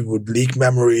you would leak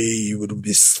memory, you would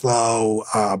be slow,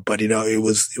 but it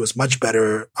was much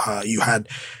better. You had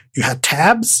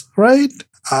tabs, right?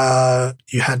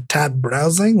 You had tab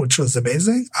browsing, which was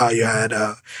amazing. You had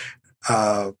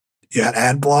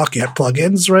ad block, you had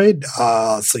plugins, right?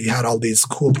 So you had all these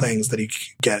cool things that you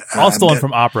could get. All stolen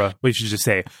from Opera, we should just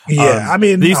say. Yeah, I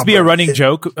mean, there used to be a running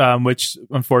joke, which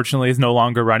unfortunately is no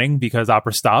longer running because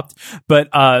Opera stopped.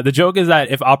 But the joke is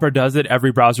that if Opera does it,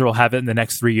 every browser will have it in the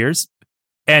next 3 years.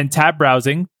 And tab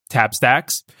browsing, tab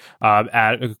stacks,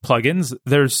 add plugins.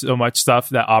 There's so much stuff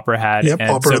that Opera had. Yep,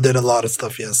 Opera did a lot of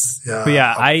stuff. Yes, yeah. But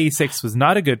yeah, IE6 was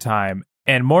not a good time,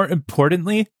 and more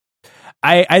importantly,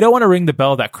 I don't want to ring the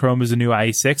bell that Chrome is a new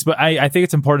IE6, but I think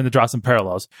it's important to draw some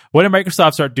parallels. What did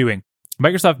Microsoft start doing?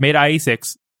 Microsoft made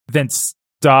IE6, then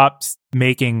stopped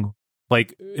making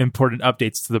like important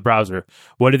updates to the browser.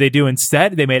 What did they do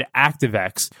instead? They made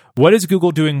ActiveX. What is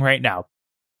Google doing right now?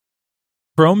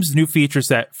 Chrome's new feature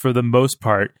set, for the most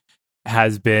part,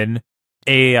 has been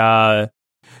we want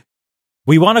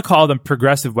to call them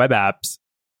progressive web apps,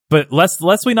 but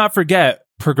let's we not forget,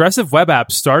 progressive web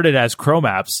apps started as Chrome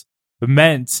apps.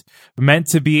 meant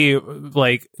to be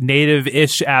like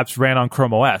native-ish apps ran on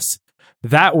Chrome OS.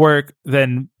 That work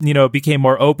then, became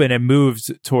more open and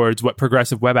moved towards what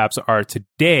progressive web apps are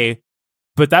today.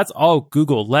 But that's all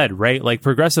Google led, right? Like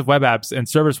progressive web apps and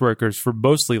service workers for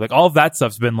mostly, like all of that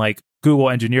stuff's been like Google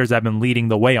engineers have been leading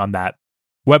the way on that.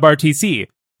 WebRTC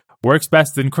works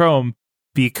best in Chrome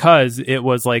because it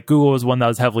was like Google was one that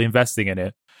was heavily investing in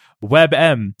it.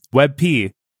 WebM,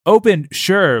 WebP, open,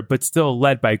 sure, but still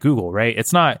led by Google, right?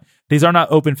 These are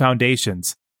not open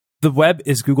foundations. The web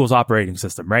is Google's operating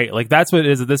system, right? Like that's what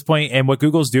it is at this point. And what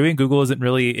Google's doing, Google isn't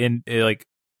really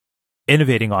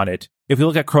innovating on it. If you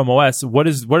look at Chrome OS, what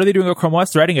are they doing with Chrome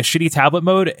OS? They're adding a shitty tablet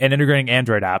mode and integrating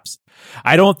Android apps.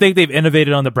 I don't think they've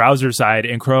innovated on the browser side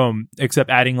in Chrome, except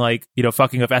adding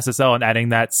fucking up SSL and adding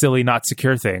that silly not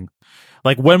secure thing.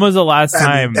 Like, when was the last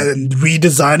time? And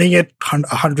redesigning it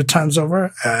 100 times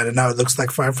over, and now it looks like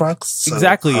Firefox. So,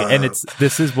 exactly, and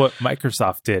this is what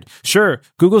Microsoft did. Sure,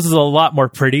 Google's is a lot more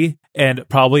pretty and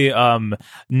probably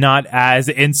not as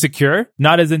insecure,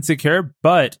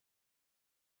 but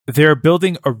they're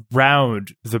building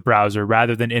around the browser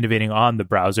rather than innovating on the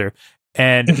browser.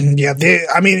 And yeah,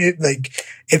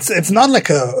 it's not like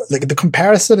the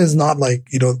comparison is not like,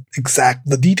 exact.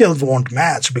 The details won't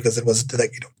match because it was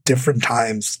like, different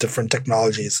times, different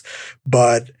technologies,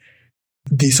 but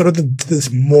the sort of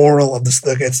this moral of this,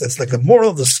 like it's like the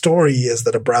moral of the story is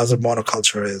that a browser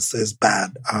monoculture is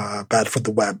bad for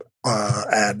the web,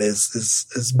 and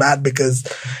is bad because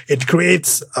it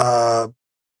creates, what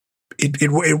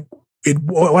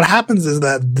happens is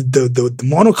that the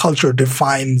monoculture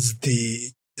defines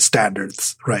the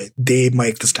standards, right? They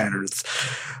make the standards.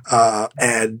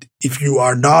 And if you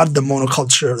are not the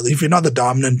monoculture, if you're not the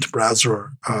dominant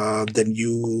browser, then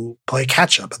you play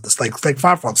catch up at this, like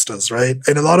Firefox does, right?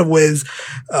 In a lot of ways,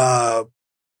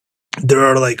 there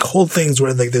are like whole things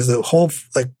where like there's a whole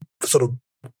like sort of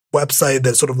website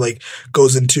that sort of like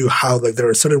goes into how like there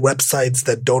are certain websites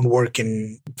that don't work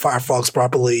in Firefox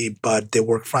properly, but they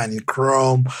work fine in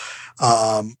Chrome.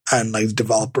 And like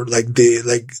developer, the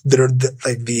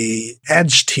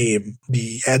Edge team,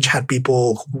 the Edge had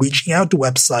people reaching out to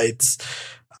websites,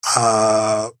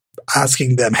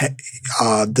 asking them, hey,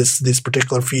 this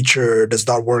particular feature does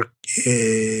not work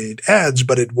in Edge,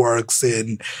 but it works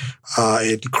in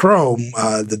Chrome.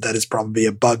 That is probably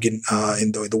a bug in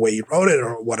the way you wrote it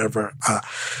or whatever.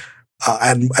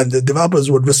 And the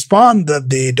developers would respond that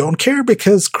they don't care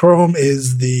because Chrome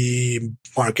is the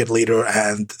market leader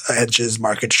and Edge's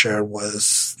market share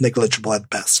was negligible at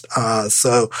best.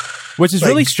 Which is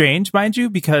really strange, mind you,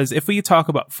 because if we talk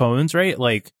about phones, right,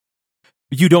 like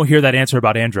you don't hear that answer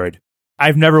about Android.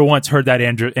 I've never once heard that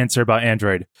answer about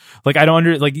Android. Like I don't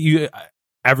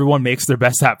everyone makes their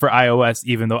best app for iOS,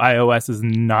 even though iOS is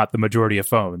not the majority of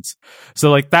phones. So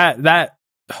like that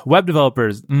web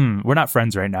developers, we're not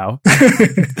friends right now.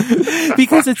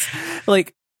 Because it's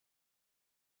like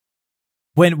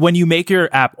when you make your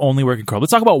app only work in Chrome.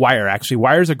 Let's talk about Wire, actually.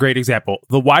 Wire is a great example.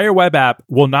 The Wire web app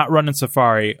will not run in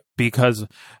Safari because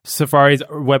Safari's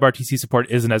WebRTC support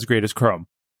isn't as great as Chrome.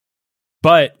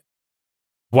 But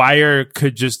Wire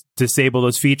could just disable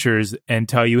those features and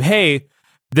tell you, hey,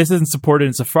 this isn't supported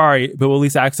in Safari, but will at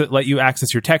least let you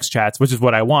access your text chats, which is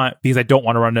what I want because I don't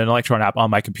want to run an Electron app on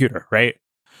my computer, right?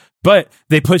 But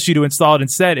they push you to install it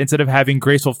instead of having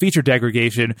graceful feature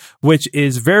degradation, which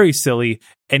is very silly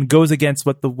and goes against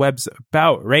what the web's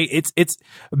about, right? It's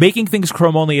making things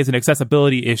Chrome only is an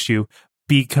accessibility issue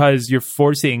because you're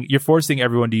forcing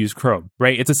everyone to use Chrome,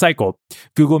 right? It's a cycle.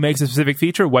 Google makes a specific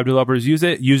feature, web developers use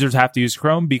it, users have to use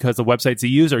Chrome because the websites they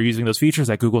use are using those features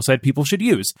that Google said people should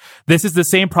use. This is the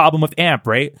same problem with AMP,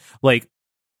 right? Like,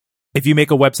 if you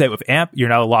make a website with AMP, you're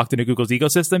now locked into Google's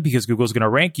ecosystem because Google's going to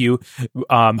rank you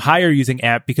higher using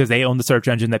AMP because they own the search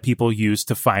engine that people use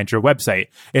to find your website.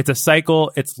 It's a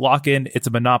cycle, it's lock-in, it's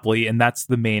a monopoly, and that's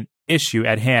the main issue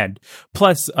at hand.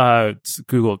 Plus,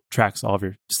 Google tracks all of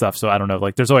your stuff, so I don't know.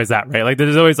 Like, there's always that, right? Like,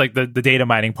 there's always like the data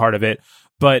mining part of it.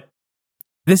 But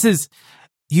this is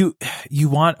you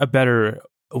want a better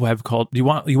web called you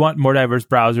want more diverse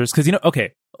browsers because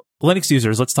okay, Linux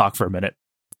users. Let's talk for a minute.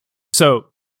 So.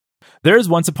 There's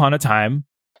once upon a time,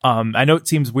 I know it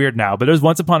seems weird now, but there's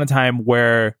once upon a time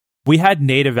where we had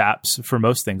native apps for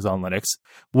most things on Linux.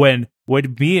 When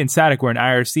me and Static were in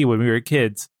IRC when we were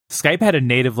kids, Skype had a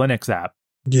native Linux app.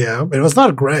 Yeah, it was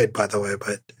not great, by the way,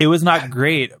 but it was not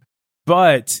great.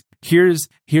 But here's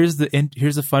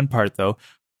the fun part, though.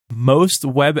 Most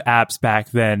web apps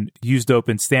back then used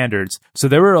open standards, so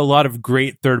there were a lot of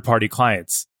great third-party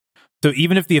clients. So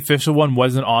even if the official one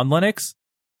wasn't on Linux,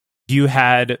 you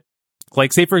had,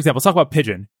 like, say, for example, let's talk about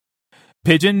Pigeon.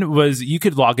 Pigeon you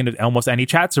could log into almost any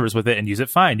chat service with it and use it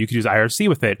fine. You could use IRC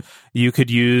with it. You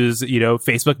could use,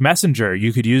 Facebook Messenger.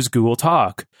 You could use Google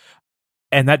Talk.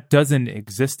 And that doesn't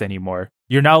exist anymore.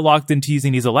 You're now locked into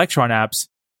using these Electron apps,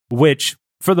 which,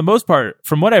 for the most part,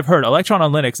 from what I've heard, Electron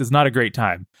on Linux is not a great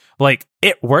time. Like,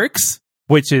 it works,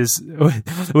 which is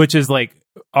like,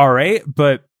 all right,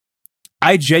 but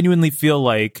I genuinely feel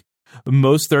like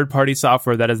most third-party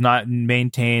software that is not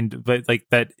maintained, but like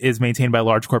that is maintained by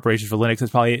large corporations for Linux,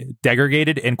 has probably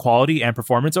degraded in quality and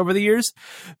performance over the years.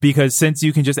 Because since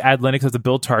you can just add Linux as a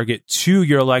build target to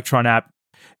your Electron app,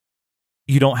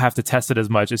 you don't have to test it as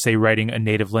much as, say, writing a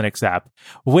native Linux app.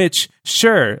 Which,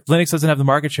 sure, Linux doesn't have the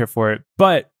market share for it,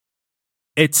 but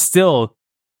it's still,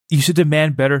 you should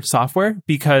demand better software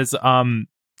because the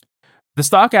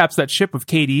stock apps that ship with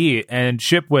KDE and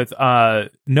ship with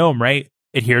GNOME, right?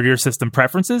 Adhere to your system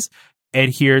preferences,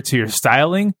 adhere to your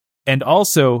styling, and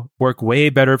also work way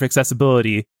better for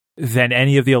accessibility than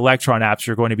any of the Electron apps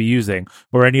you're going to be using,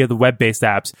 or any of the web-based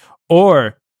apps,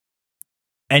 or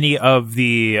any of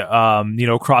the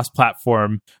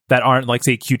cross-platform that aren't, like,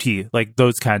 say, Qt, like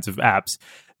those kinds of apps.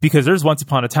 Because there's once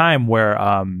upon a time where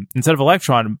instead of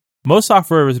Electron, most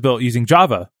software was built using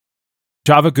Java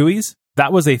GUIs.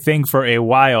 That was a thing for a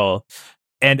while,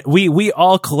 and we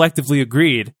all collectively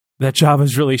agreed that Java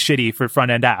is really shitty for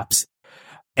front-end apps.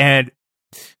 And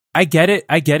I get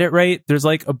it, right? There's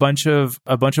like a bunch of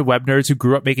web nerds who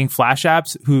grew up making Flash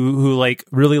apps who like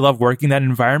really love working that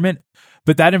environment.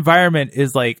 But that environment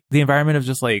is like the environment of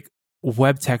just like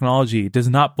web technology does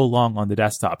not belong on the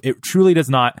desktop. It truly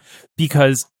does not,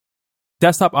 because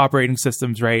desktop operating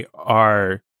systems, right,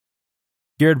 are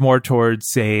geared more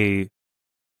towards, say,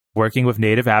 working with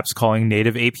native apps, calling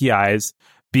native APIs.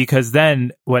 Because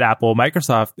then what Apple,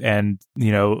 Microsoft, and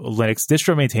Linux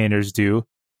distro maintainers do,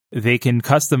 they can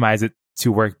customize it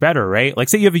to work better, right? Like,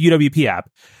 say you have a UWP app.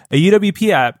 A UWP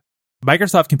app,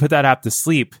 Microsoft can put that app to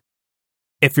sleep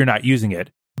if you're not using it.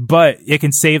 But it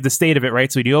can save the state of it, right?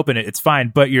 So when you open it, it's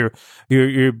fine. But you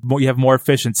have more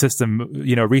efficient system,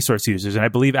 resource users. And I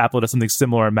believe Apple does something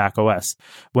similar in Mac OS.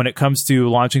 When it comes to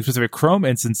launching specific Chrome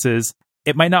instances,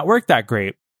 it might not work that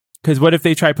great. Because what if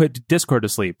they try to put Discord to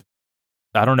sleep?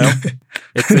 I don't know.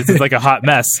 It's like a hot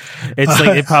mess. It's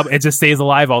like it just stays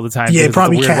alive all the time. Yeah, it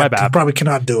probably it's a weird web app. You probably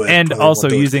cannot do it. And also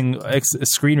using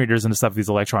screen readers and stuff, these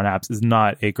Electron apps is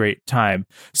not a great time.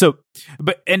 So,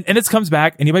 but and it comes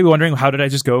back, and you might be wondering, how did I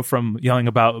just go from yelling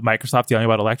about Microsoft to yelling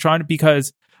about Electron?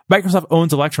 Because Microsoft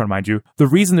owns Electron, mind you. The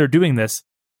reason they're doing this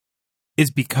is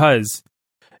because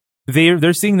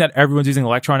they're seeing that everyone's using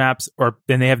Electron apps,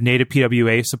 and they have native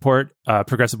PWA support,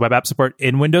 progressive web app support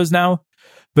in Windows now.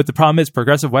 But the problem is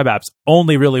progressive web apps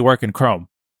only really work in Chrome.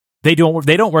 They don't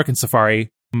work in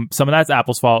Safari. Some of that's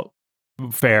Apple's fault.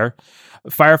 Fair.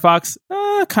 Firefox,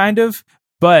 kind of.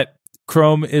 But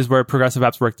Chrome is where progressive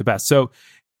apps work the best. So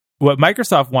what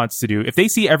Microsoft wants to do, if they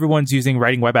see everyone's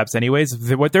writing web apps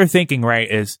anyways, what they're thinking, right,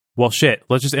 is, well, shit,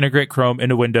 let's just integrate Chrome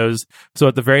into Windows. So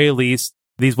at the very least,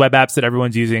 these web apps that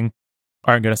everyone's using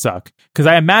aren't going to suck. Because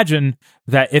I imagine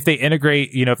that if they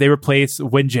integrate, if they replace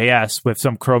WinJS with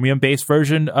some Chromium-based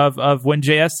version of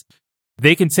WinJS,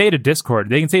 they can say to Discord,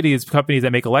 they can say to these companies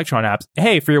that make Electron apps,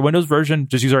 hey, for your Windows version,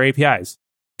 just use our APIs.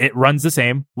 It runs the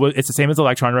same. It's the same as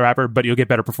Electron wrapper, but you'll get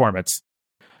better performance.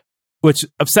 Which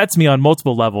upsets me on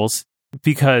multiple levels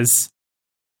because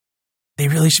they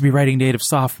really should be writing native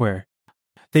software.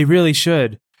 They really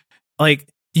should. Like,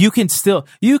 you can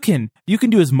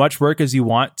do as much work as you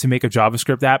want to make a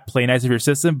JavaScript app play nice of your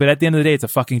system, but at the end of the day, it's a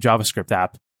fucking JavaScript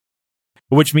app.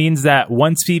 Which means that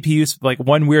one CPU, like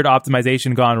one weird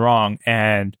optimization gone wrong,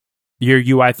 and your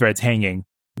UI thread's hanging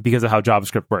because of how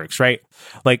JavaScript works, right?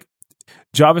 Like,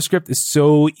 JavaScript is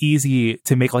so easy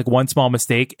to make like one small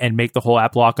mistake and make the whole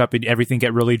app lock up and everything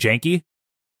get really janky.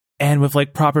 And with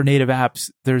like proper native apps,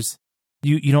 there's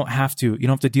you don't have to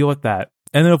deal with that.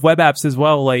 And then with web apps as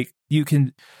well, like you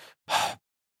can,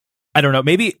 I don't know,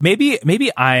 maybe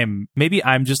I'm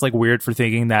just like weird for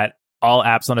thinking that all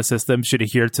apps on a system should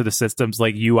adhere to the system's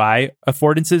like UI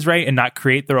affordances, right? And not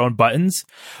create their own buttons.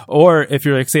 Or if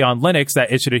you're like, say on Linux,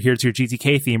 that it should adhere to your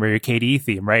GTK theme or your KDE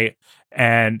theme, right?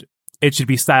 And it should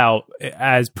be style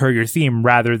as per your theme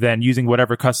rather than using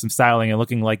whatever custom styling and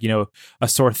looking like, a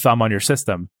sore thumb on your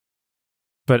system.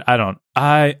 But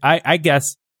I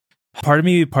guess part of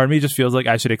me just feels like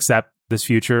I should accept this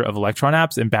future of Electron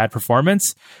apps and bad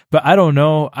performance, but I don't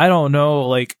know.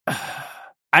 Like,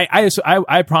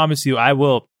 I promise you, I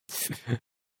will.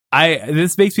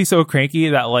 This makes me so cranky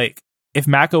that like if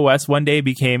Mac OS one day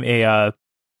became an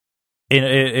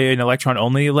Electron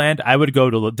only land, I would go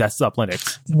to desktop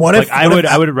Linux.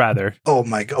 I would rather. Oh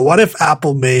my god! What if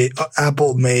Apple made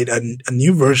a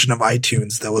new version of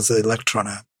iTunes that was an Electron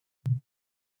app?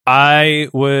 I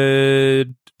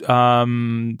would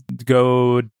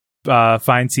go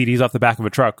find CDs off the back of a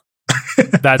truck.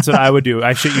 That's what I would do.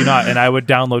 I shit you not. And I would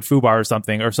download Fubar or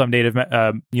something, or some native,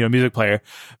 music player,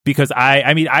 because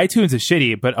I mean, iTunes is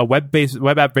shitty, but a web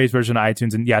app based version of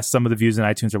iTunes. And yes, some of the views in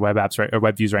iTunes are web apps, right? Or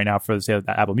web views right now for the sake of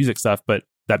Apple Music stuff, but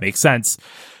that makes sense.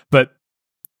 But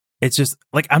it's just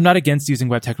like, I'm not against using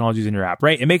web technologies in your app,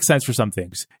 right? It makes sense for some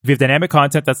things. If you have dynamic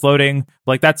content that's loading,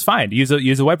 like that's fine. Use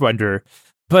a web renderer.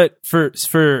 But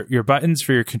for your buttons,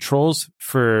 for your controls,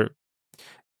 for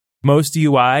most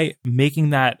UI,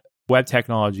 making that web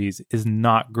technologies is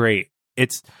not great.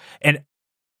 And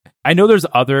I know there's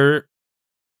a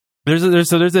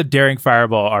Daring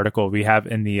Fireball article we have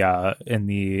in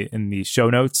the show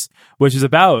notes, which is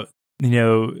about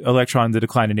Electron, the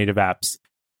decline of native apps.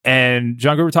 And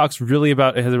John Gruber talks really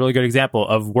about, it has a really good example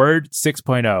of Word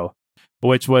 6.0,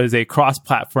 which was a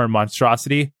cross-platform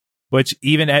monstrosity, which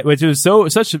was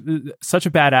such a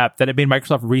bad app that it made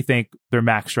Microsoft rethink their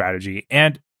Mac strategy.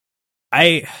 And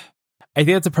I think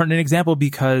that's a pertinent example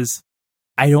because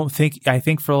I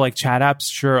think for like chat apps,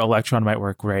 sure, Electron might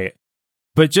work great.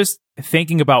 But just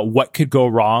thinking about what could go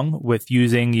wrong with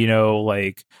using,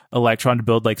 like Electron to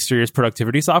build like serious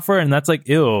productivity software. And that's like,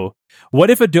 ew. What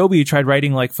if Adobe tried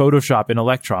writing like Photoshop in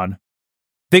Electron?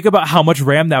 Think about how much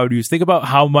RAM that would use. Think about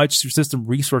how much system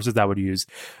resources that would use,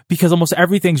 because almost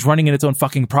everything's running in its own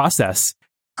fucking process.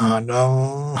 Oh,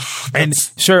 no. And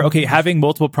sure, okay, having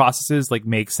multiple processes like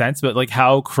makes sense, but like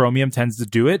how Chromium tends to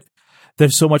do it,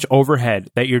 there's so much overhead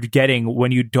that you're getting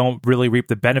when you don't really reap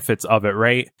the benefits of it,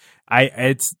 right?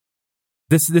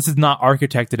 This is not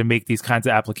architected to make these kinds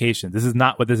of applications. This is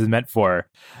not what this is meant for.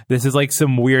 This is like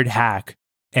some weird hack.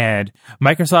 And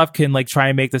Microsoft can like try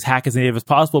and make this hack as native as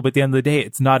possible, but at the end of the day,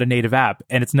 it's not a native app,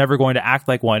 and it's never going to act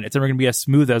like one. It's never going to be as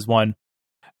smooth as one,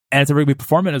 and it's never going to be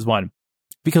performant as one.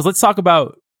 Because let's talk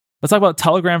about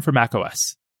Telegram for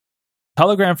macOS.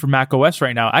 Telegram for macOS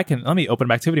right now, let me open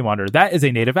up Activity Monitor. That is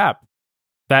a native app.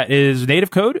 That is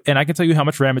native code, and I can tell you how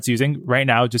much RAM it's using right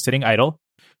now, just sitting idle.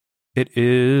 It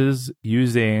is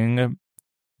using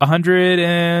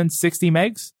 160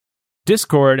 megs.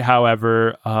 Discord,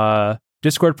 however,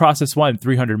 Discord process 1,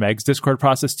 300 megs. Discord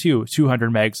process 2,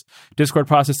 200 megs. Discord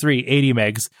process 3, 80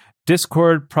 megs.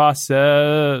 Discord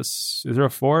process, is there a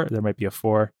 4? There might be a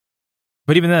 4.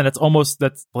 But even then, that's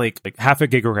like half a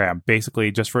gigagram,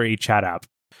 basically, just for a chat app,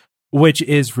 which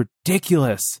is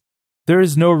ridiculous. There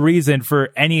is no reason for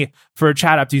a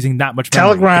chat app using that much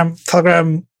memory.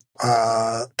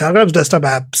 Telegram's desktop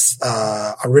apps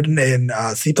are written in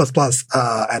C++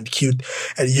 and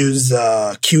use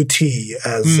Qt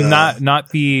as not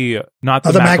the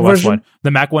Mac OS one. The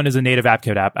Mac one is a native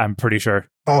AppKit app. I'm pretty sure.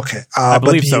 Okay, I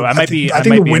believe so. I might be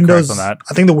Windows on that.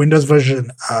 I think the Windows version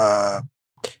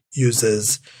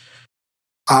uses.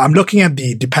 I'm looking at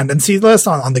the dependency list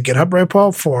on the GitHub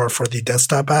repo for the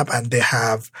desktop app, and they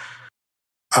have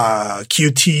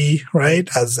Qt, right,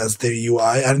 as the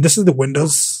UI, and this is the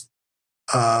Windows.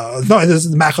 No, this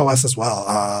is the Mac OS as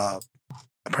well.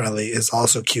 Apparently, is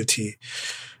also Qt.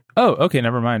 Oh, okay,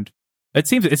 never mind.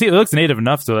 It looks native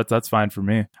enough, so that's fine for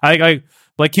me. I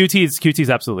like Qt's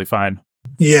absolutely fine.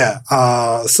 Yeah.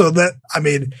 So that, I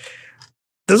mean,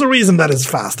 there's a reason that it's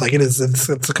fast. Like it's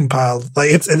a compiled,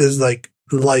 like it is like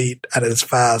light and it's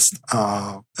fast.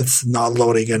 It's not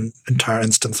loading an entire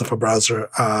instance of a browser,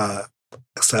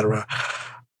 etc.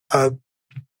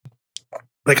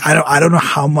 Like I don't know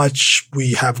how much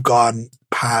we have gone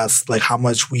past, like how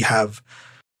much we have,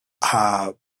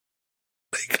 like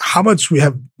how much we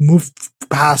have moved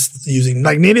past using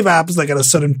like native apps. Like at a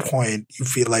certain point, you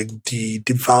feel like the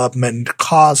development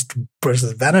cost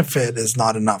versus benefit is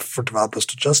not enough for developers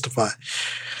to justify.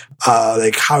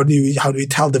 Like how do we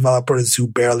tell developers who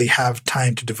barely have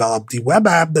time to develop the web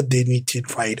app that they need to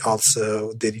write?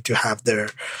 Also, they need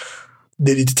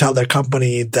to tell their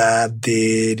company that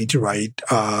they need to write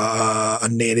a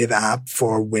native app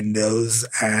for Windows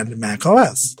and Mac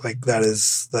OS. Like that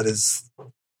is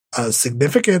a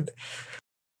significant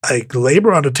like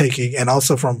labor undertaking, and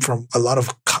also from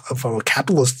a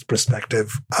capitalist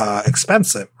perspective,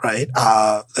 expensive, right?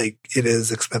 Like it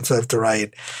is expensive to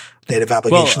write native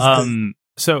applications. Well,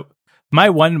 so my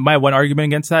one argument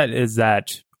against that is that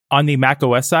on the Mac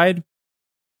OS side,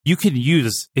 you can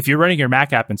use, if you're running your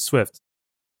Mac app in Swift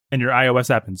and your iOS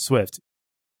app in Swift,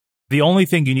 the only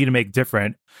thing you need to make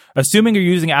different, assuming you're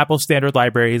using Apple standard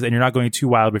libraries and you're not going too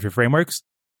wild with your frameworks,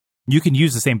 you can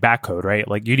use the same backcode, right?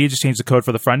 Like you need to just change the code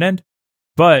for the front end,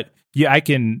 but yeah,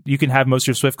 you can have most of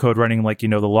your Swift code running like, the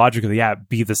logic of the app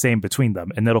be the same between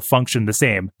them, and it'll function the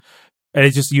same. And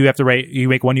it's just, you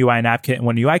make one UI and app kit and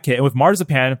one UI kit. And with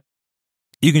Marzipan,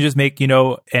 you can just make,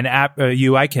 an app, a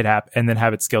UI kit app, and then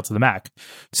have it scale to the Mac.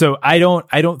 So I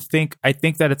think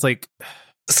that it's like,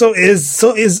 So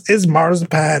is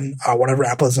Marzipan, whatever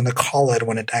Apple is going to call it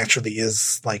when it actually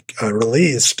is like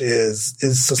released, is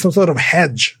some sort of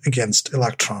hedge against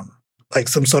Electron, like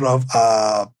some sort of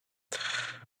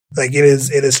like it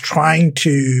is trying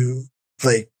to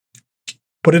like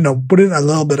put in a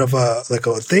little bit of a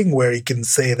thing where you can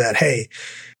say that, hey,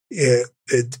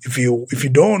 if you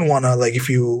don't want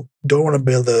to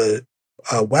build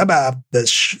a web app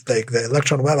that's like the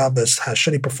Electron web app that has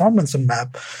shitty performance on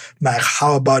Mac,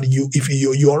 how about if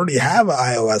you already have an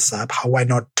iOS app, why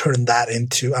not turn that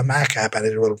into a Mac app and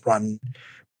it will run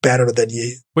better than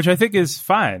you? Which I think is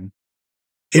fine.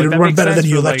 It'll run better than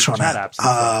your Electron chat app. Apps and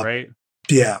stuff, right?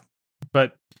 Yeah.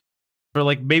 But for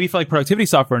like, maybe for like productivity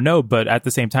software, no, but at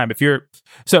the same time,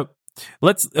 so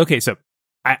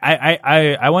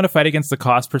I want to fight against the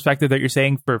cost perspective that you're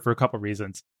saying for a couple of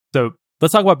reasons. So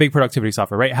let's talk about big productivity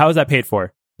software, right? How is that paid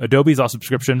for? Adobe's all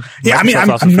subscription. Yeah, I mean,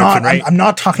 right? I'm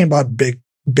not talking about big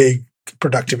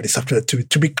productivity software.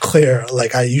 To be clear,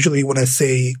 like I usually when I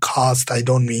say cost, I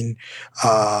don't mean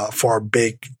for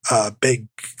big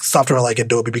software like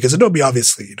Adobe, because Adobe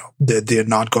obviously they're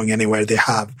not going anywhere. They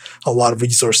have a lot of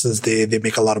resources. They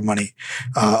make a lot of money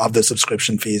of their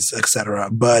subscription fees, etc.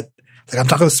 But like I'm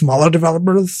talking smaller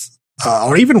developers,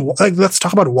 or even like let's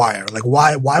talk about Wire. Like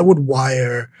why would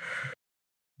Wire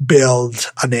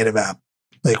build a native app?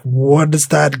 Like what does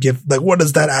that give? Like what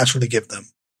does that actually give them?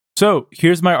 So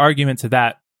here's my argument to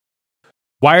that.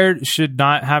 Wire could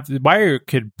have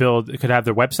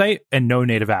their website and no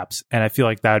native apps, and I feel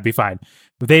like that would be fine.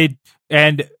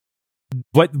 And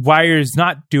what Wire's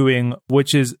not doing,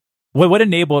 which is what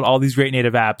enabled all these great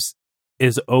native apps,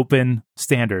 is open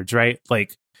standards, right?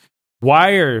 Like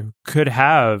Wire could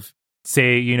have,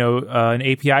 say, an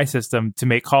API system to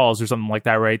make calls or something like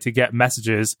that, right? To get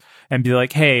messages and be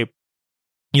like, hey,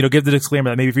 give the disclaimer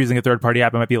that maybe if you're using a third-party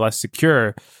app, it might be less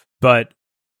secure. But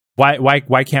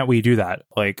why can't we do that?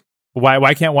 Like,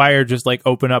 why can't Wire just like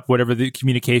open up whatever the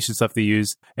communication stuff they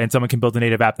use, and someone can build a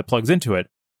native app that plugs into it,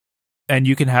 and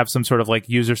you can have some sort of like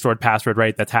user stored password,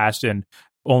 right? That's hashed, and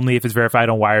only if it's verified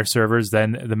on Wire servers,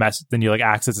 then then you like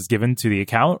access is given to the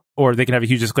account, or they can have a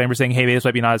huge disclaimer saying, hey, this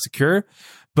might be not as secure.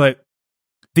 But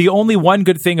the only one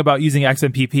good thing about using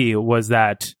XMPP was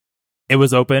that it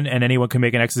was open and anyone could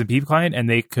make an XMPP client, and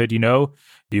they could, you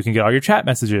can get all your chat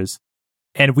messages.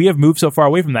 And we have moved so far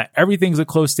away from that. Everything's a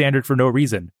closed standard for no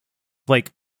reason.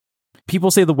 Like, people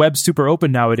say the web's super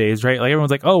open nowadays, right? Like,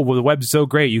 everyone's like, oh, well, the web's so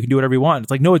great, you can do whatever you want.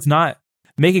 It's like, no, it's not.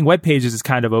 Making web pages is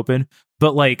kind of open,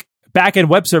 but like back-end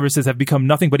web services have become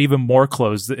nothing but even more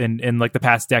closed in like the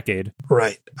past decade.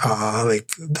 Right.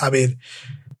 The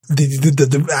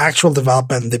actual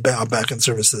development, the back-end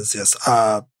services, yes.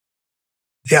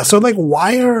 Yeah, so like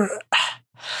Wire,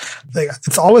 like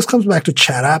it always comes back to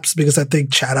chat apps, because I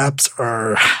think chat apps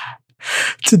are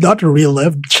to not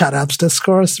relive chat apps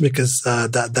discourse, because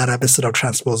that episode of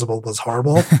Transposable was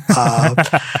horrible.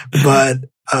 But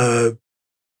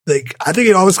like, I think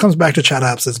it always comes back to chat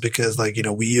apps is because, like,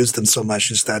 we use them so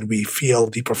much is that we feel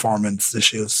the performance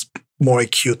issues more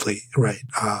acutely, right?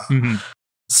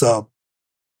 So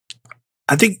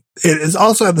I think it is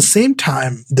also at the same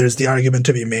time, there's the argument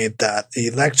to be made that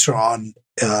Electron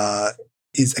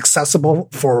is accessible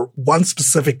for one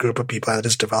specific group of people, that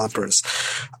is developers.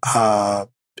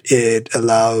 It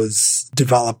allows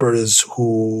developers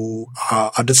who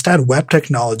understand web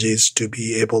technologies to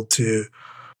be able to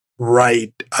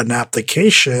write an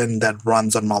application that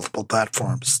runs on multiple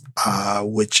platforms,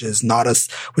 which is not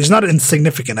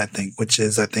insignificant, I think,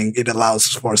 I think it allows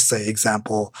for, say,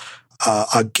 example,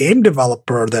 a game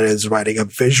developer that is writing a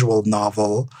visual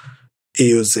novel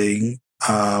using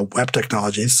web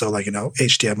technologies, so like,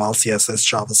 HTML, CSS,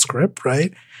 JavaScript,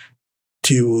 right?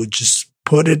 To just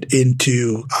put it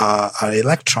into an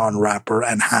Electron wrapper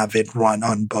and have it run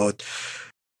on both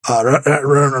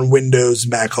run on Windows,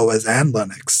 Mac OS, and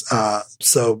Linux.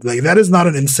 So like that is not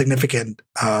an insignificant.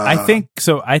 I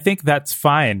think that's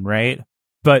fine, right?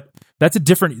 But that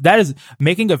is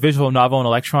making a visual novel in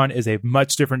Electron is a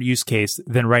much different use case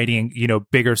than writing,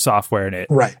 bigger software in it.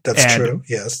 Right. That's true.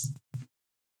 Yes.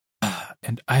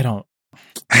 And I don't.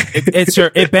 It's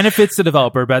sure it benefits the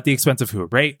developer, but at the expense of who,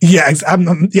 right? Yeah,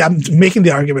 I'm making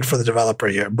the argument for the developer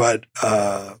here, but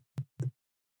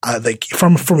like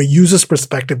from a user's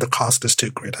perspective, the cost is too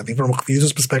great. I think from a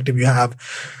user's perspective, you have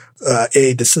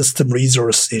the system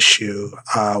resource issue,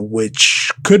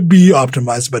 which could be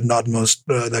optimized, but not most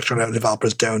Electron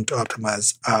developers don't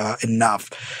optimize enough.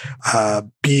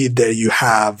 B, that you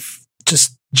have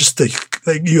just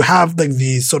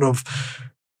the sort of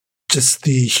just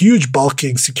the huge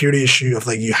bulking security issue of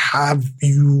like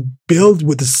you build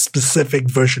with a specific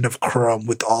version of Chrome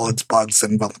with all its bugs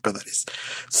and vulnerabilities.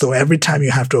 So every time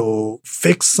you have to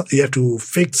fix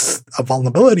a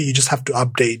vulnerability, you just have to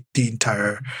update the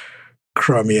entire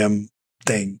Chromium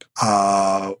thing,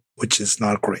 which is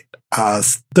not great.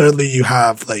 Thirdly, you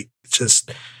have like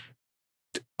just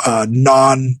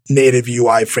non-native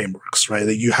UI frameworks, right?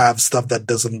 Like you have stuff that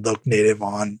doesn't look native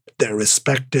on their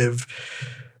respective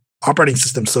operating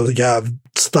system. So you have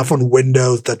stuff on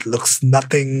Windows that looks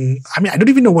nothing. I mean, I don't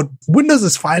even know what Windows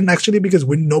is fine actually, because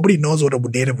nobody knows what a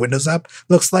native Windows app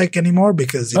looks like anymore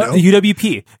because,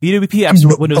 UWP apps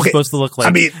what Windows is supposed to look like. I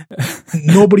mean,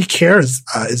 nobody cares,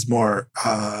 is more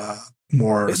apt,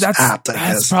 I guess.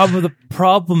 That's probably the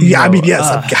problem. Yeah. Though. I mean, yes,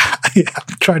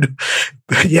 I'm trying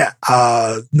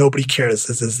to, nobody cares.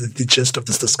 This is the gist of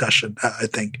this discussion, I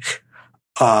think.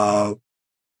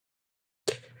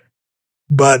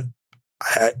 But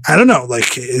I don't know,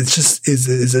 like it's just,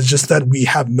 is it just that we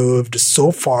have moved so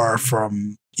far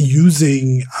from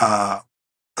using,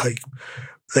 like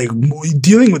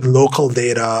dealing with local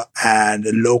data and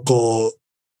local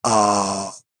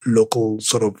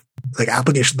sort of like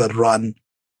applications that run,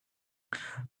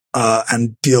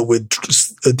 and deal with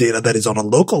just data that is on a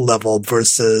local level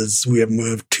versus we have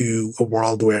moved to a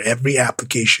world where every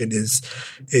application is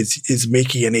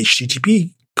making an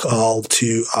HTTP call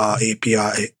to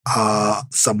API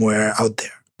somewhere out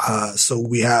there. So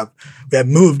we have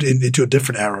moved into a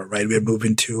different era, right? We have moved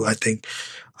into, I think,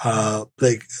 I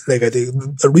think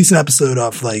a recent episode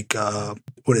of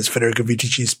what is Federico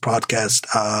Vitici's podcast,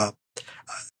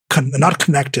 not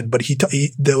Connected, but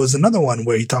there was another one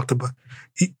where he talked about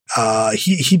he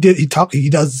talks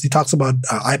about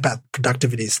iPad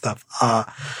productivity stuff.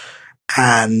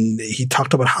 And he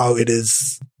talked about how it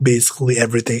is basically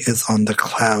everything is on the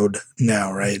cloud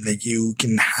now, right? Like you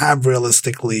can have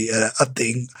realistically a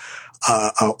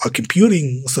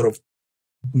computing sort of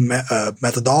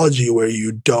methodology where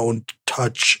you don't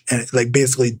touch and like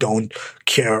basically don't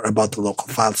care about the local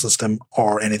file system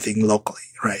or anything locally,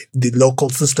 right? The local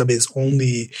system is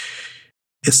only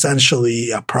essentially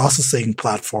a processing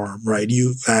platform, right?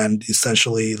 And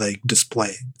essentially like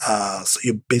display. So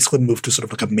you basically move to sort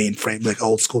of like a mainframe, like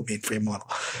old school mainframe model.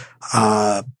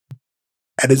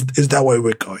 And is that why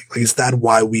we're going? Like, is that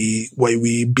why we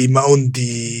bemoan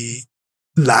the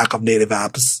lack of native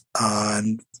apps?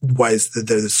 And why is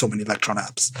there's so many Electron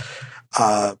apps?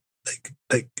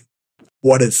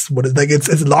 What is like, it's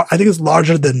I think it's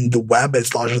larger than the web.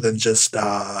 It's larger than just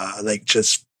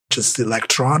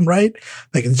Electron, right?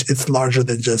 Like it's larger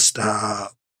than just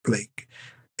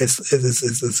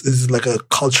it's like a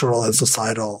cultural and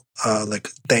societal like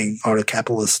thing, or a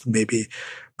capitalist maybe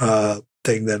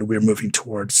thing that we're moving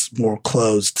towards, more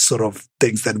closed sort of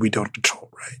things that we don't control,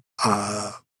 right?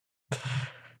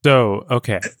 So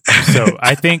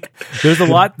I think there's a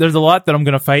lot that I'm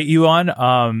going to fight you on.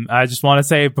 I just want to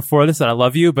say before this that I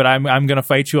love you, but I'm going to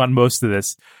fight you on most of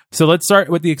this. So let's start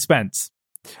with the expense.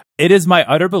 it is my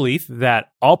utter belief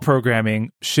that all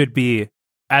programming should be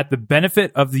at the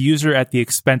benefit of the user at the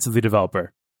expense of the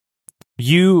developer.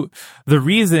 The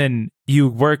reason you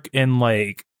work in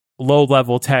like low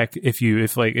level tech, if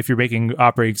you're making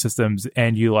operating systems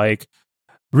and you like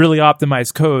really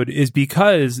optimized code, is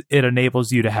because it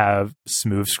enables you to have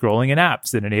smooth scrolling in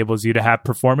apps. It enables you to have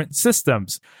performant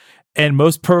systems. And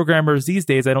most programmers these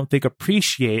days, I don't think,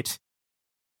 appreciate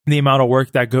the amount of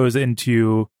work that goes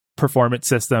into performant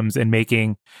systems and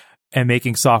making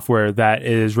software that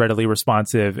is readily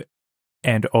responsive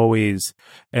and always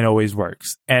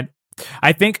works. And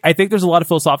I think there's a lot of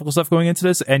philosophical stuff going into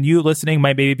this, and you listening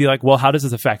might maybe be like, well, how does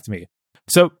this affect me?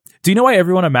 So do you know why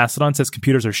everyone on Mastodon says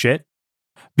computers are shit?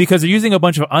 Because they're using a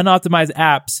bunch of unoptimized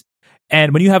apps,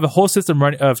 and when you have a whole system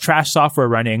of trash software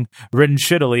written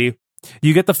shittily,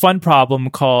 you get the fun problem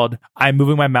called, I'm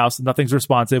moving my mouse, nothing's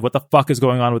responsive, what the fuck is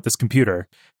going on with this computer?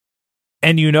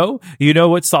 And you know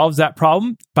what solves that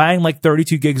problem? Buying like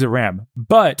 32 gigs of RAM.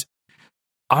 But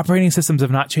operating systems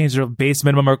have not changed their base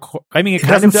minimum. It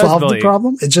kind of does solve the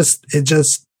problem. It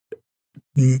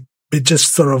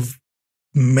just sort of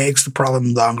makes the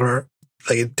problem longer.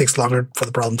 Like, it takes longer for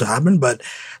the problem to happen. But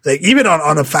like, even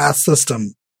on a fast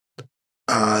system,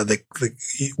 the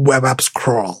web apps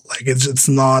crawl. Like, it's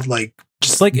not like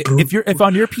just like if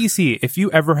on your PC, if you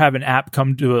ever have an app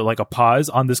come to a pause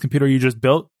on this computer you just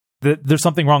built, there's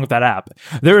something wrong with that app.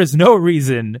 There is no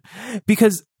reason,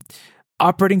 because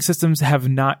operating systems have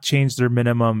not changed their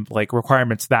minimum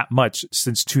requirements that much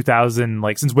since 2000,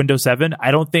 since Windows 7. I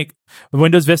don't think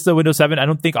Windows Vista, Windows 7, I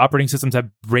don't think operating systems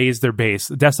have raised their base.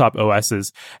 Desktop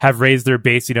OSs have raised their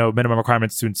base, minimum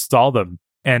requirements to install them.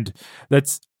 And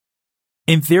that's,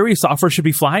 in theory, software should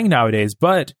be flying nowadays,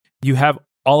 but you have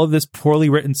all of this poorly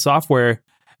written software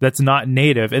that's not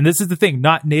native. And this is the thing,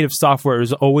 not native software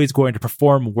is always going to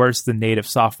perform worse than native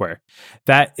software.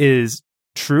 That is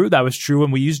true. That was true when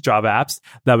we used Java apps.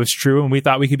 That was true when we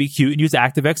thought we could be cute and use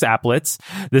ActiveX applets.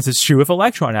 This is true with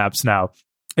Electron apps now.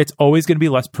 It's always going to be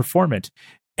less performant.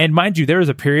 And mind you, there is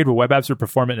a period where web apps are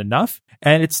performant enough,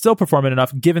 and it's still performant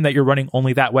enough given that you're running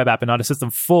only that web app and not a system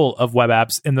full of web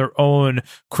apps in their own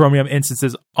Chromium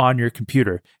instances on your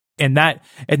computer. And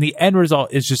the end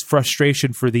result is just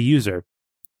frustration for the user.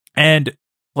 And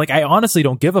I honestly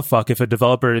don't give a fuck if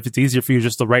it's easier for you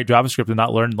just to write JavaScript and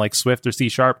not learn Swift or C#.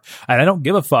 And I don't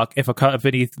give a fuck if a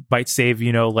company might save,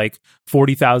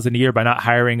 $40,000 a year by not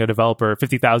hiring a developer,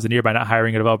 $50,000 a year by not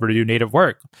hiring a developer to do native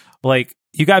work.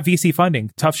 You got VC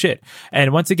funding, tough shit.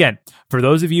 And once again, for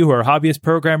those of you who are hobbyist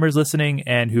programmers listening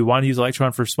and who want to use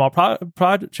Electron for small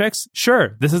projects,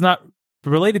 sure, this is not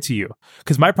related to you,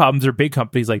 because my problems are big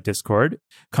companies like Discord,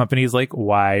 companies like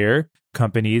Wire,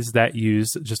 companies that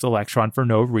use just Electron for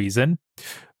no reason.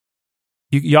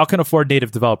 Y'all can afford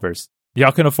native developers.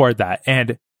 Y'all can afford that.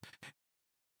 And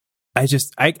I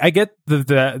get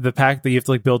the fact that you have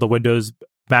to like build a Windows,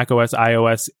 Mac OS,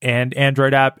 iOS, and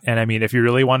Android app. And I mean, if you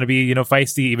really want to be,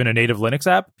 feisty, even a native Linux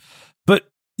app. But,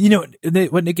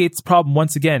 what negates the problem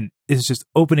once again is just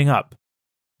opening up.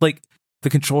 Like, the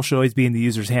control should always be in the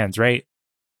user's hands, right?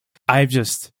 I I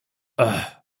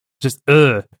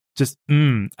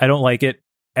don't like it.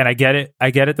 And I get it.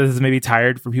 This is maybe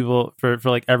tired for people, for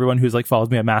like everyone who's like follows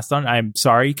me at Mastodon. I'm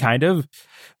sorry, kind of,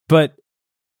 but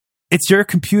it's your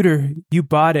computer. You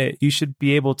bought it. You should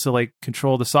be able to like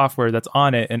control the software that's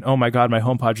on it. And oh my God, my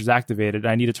HomePod is activated.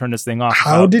 I need to turn this thing off.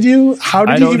 How did you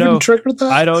even trigger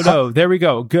that? I don't know. There we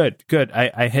go. Good.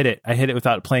 I hit it. I hit it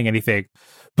without playing anything,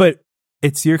 but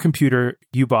it's your computer.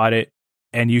 You bought it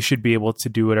and you should be able to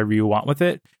do whatever you want with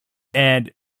it. And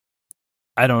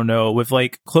I don't know, with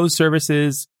like closed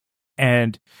services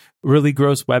and really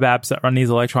gross web apps that run these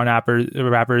Electron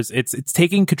wrappers, it's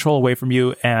taking control away from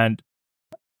you, and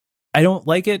I don't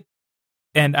like it.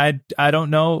 And I don't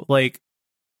know, like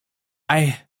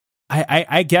I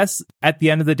guess at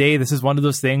the end of the day, this is one of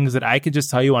those things that I could just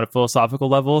tell you on a philosophical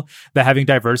level, that having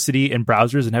diversity in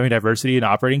browsers and having diversity in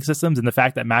operating systems, and the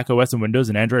fact that Mac OS and Windows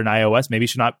and Android and iOS maybe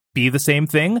should not be the same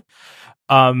thing,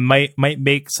 might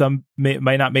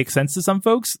not make sense to some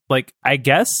folks, like, I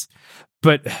guess.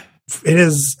 But it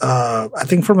is, I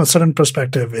think from a certain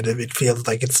perspective, it feels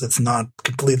like it's not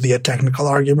completely a technical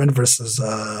argument versus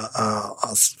a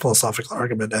philosophical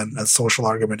argument and a social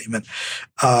argument even.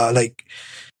 I'm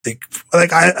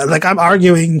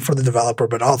arguing for the developer,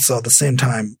 but also at the same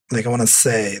time, like, I want to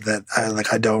say that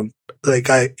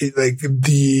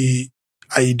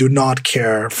I do not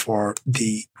care for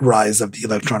the rise of the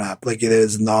Electron app. Like, it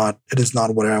is not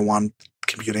where I want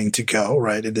computing to go,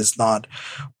 right? It is not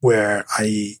where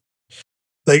I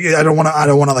Like, I don't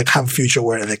want to like have a future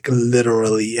where like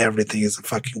literally everything is a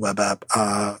fucking web app.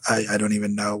 I don't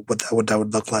even know what that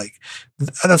would look like.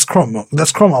 That's Chrome.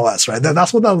 That's Chrome OS, right?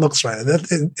 That's what that looks like.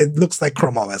 It looks like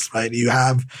Chrome OS, right? You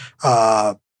have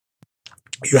a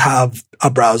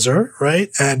browser, right?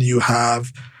 And you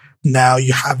have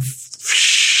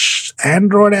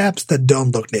Android apps that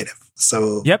don't look native.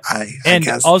 So yep. I and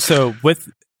guess. Also with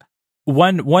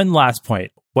one last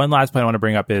point I want to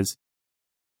bring up is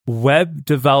web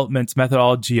development's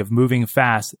methodology of moving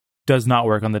fast does not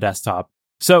work on the desktop.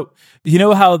 So you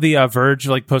know how the Verge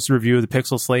like posted a review of the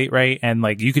Pixel Slate, right? And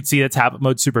like you could see the tablet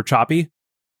mode super choppy.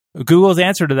 Google's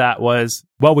answer to that was,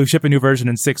 well, we ship a new version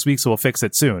in 6 weeks, so we'll fix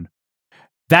it soon.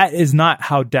 That is not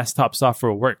how desktop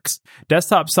software works.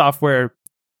 Desktop software,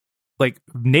 like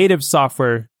native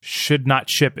software, should not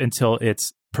ship until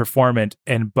it's performant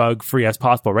and bug free as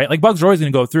possible, right? Like bugs are always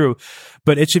going to go through,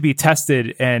 but it should be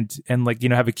tested and like, you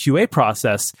know, have a QA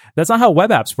process. That's not how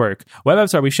web apps work. Web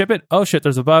apps are, we ship it, oh shit,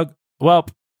 there's a bug, well,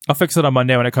 I'll fix it on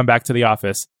Monday when I come back to the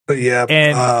office. Yeah,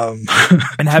 and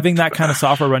and having that kind of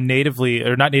software run natively,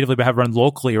 or not natively, but have run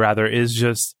locally rather, is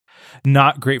just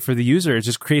not great for the user. It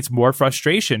just creates more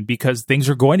frustration because things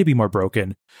are going to be more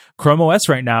broken. Chrome OS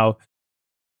right now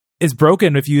is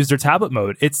broken if you use their tablet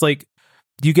mode. It's like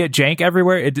you get jank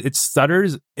everywhere. It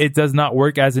stutters. It does not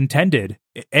work as intended.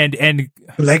 And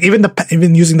like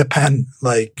even using the pen,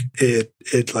 like it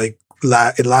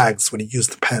lags when you use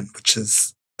the pen, which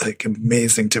is like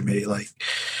amazing to me. Like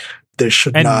there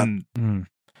should not.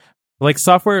 Like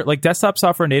software, like desktop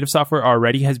software, native software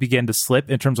already has begun to slip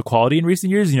in terms of quality in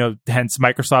recent years. You know, hence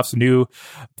Microsoft's new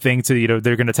thing to, you know,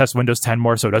 they're going to test Windows 10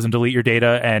 more so it doesn't delete your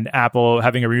data, and Apple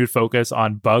having a renewed focus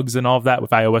on bugs and all of that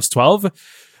with iOS 12.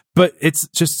 But it's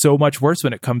just so much worse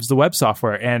when it comes to web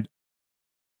software. And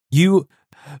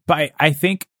I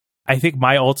think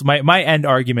my end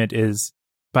argument is,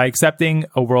 by accepting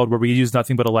a world where we use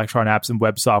nothing but Electron apps and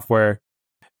web software,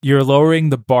 you're lowering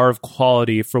the bar of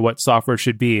quality for what software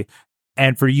should be.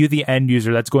 And for you, the end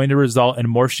user, that's going to result in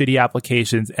more shitty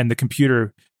applications and the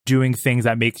computer doing things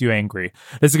that make you angry.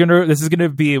 This is gonna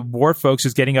be more folks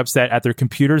just getting upset at their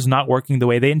computers not working the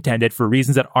way they intended for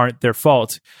reasons that aren't their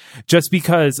fault, just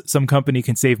because some company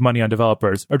can save money on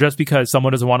developers, or just because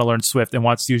someone doesn't want to learn Swift and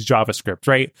wants to use JavaScript,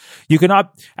 right? You can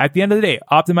at the end of the day,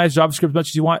 optimize JavaScript as much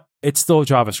as you want. It's still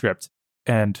JavaScript,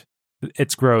 and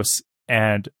it's gross.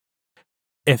 And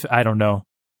if I don't know,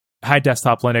 hi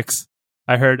desktop Linux.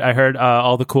 I heard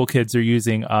all the cool kids are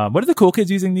using. What are the cool kids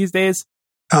using these days?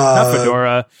 Not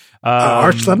Fedora.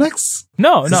 Arch Linux?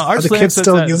 No, Arch Linux. Are the kids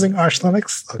still using Arch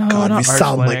Linux? Oh, no, God, we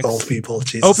sound Linux. like old people.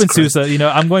 Jesus OpenSUSE. Christ. You know,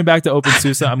 I'm going back to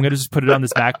OpenSUSE. I'm going to just put it on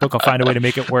this MacBook. I'll find a way to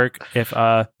make it work if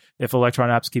Electron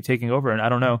apps keep taking over. And I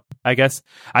don't know. I guess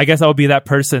I'll be that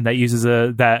person that uses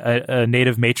a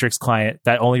native Matrix client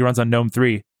that only runs on GNOME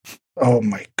 3. Oh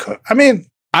my God. I mean,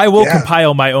 I will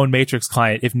compile my own Matrix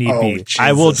client if need be. Jesus.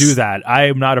 I will do that. I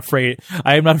am not afraid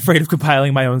of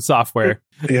compiling my own software.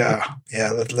 Yeah.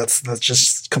 Let's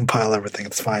just compile everything.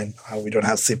 It's fine. We don't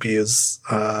have CPUs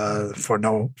for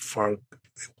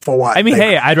what? I mean,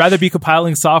 hey, I'd rather be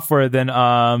compiling software than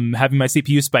having my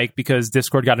CPU spike because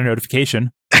Discord got a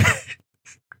notification. All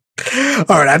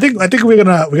right, I think we're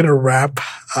gonna wrap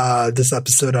this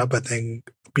episode up. I think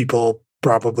people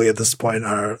probably at this point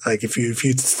are like, if you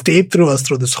stayed through us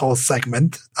through this whole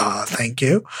segment, thank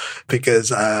you,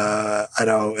 because I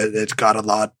know it got a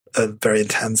lot very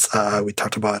intense. We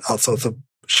talked about all sorts of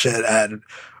shit and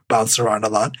bounced around a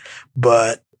lot,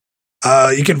 but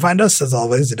you can find us as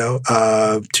always,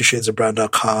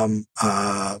 twoshadesoфbrown.com.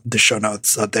 The show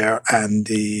notes are there, and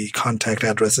the contact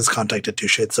address is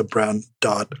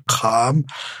contact@twoshadesoфbrown.com.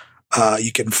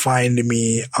 You can find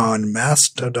me on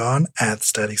Mastodon at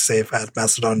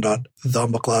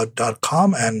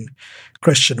staticsafe@mastodon.thumblcloud.com. And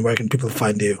Christian, where can people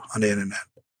find you on the internet?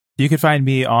 You can find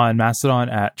me on Mastodon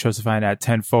at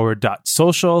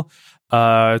chosafine@10forward.social.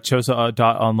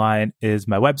 Chosa.online is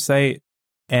my website.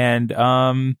 And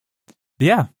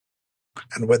yeah.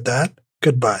 And with that,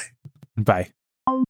 goodbye. Bye.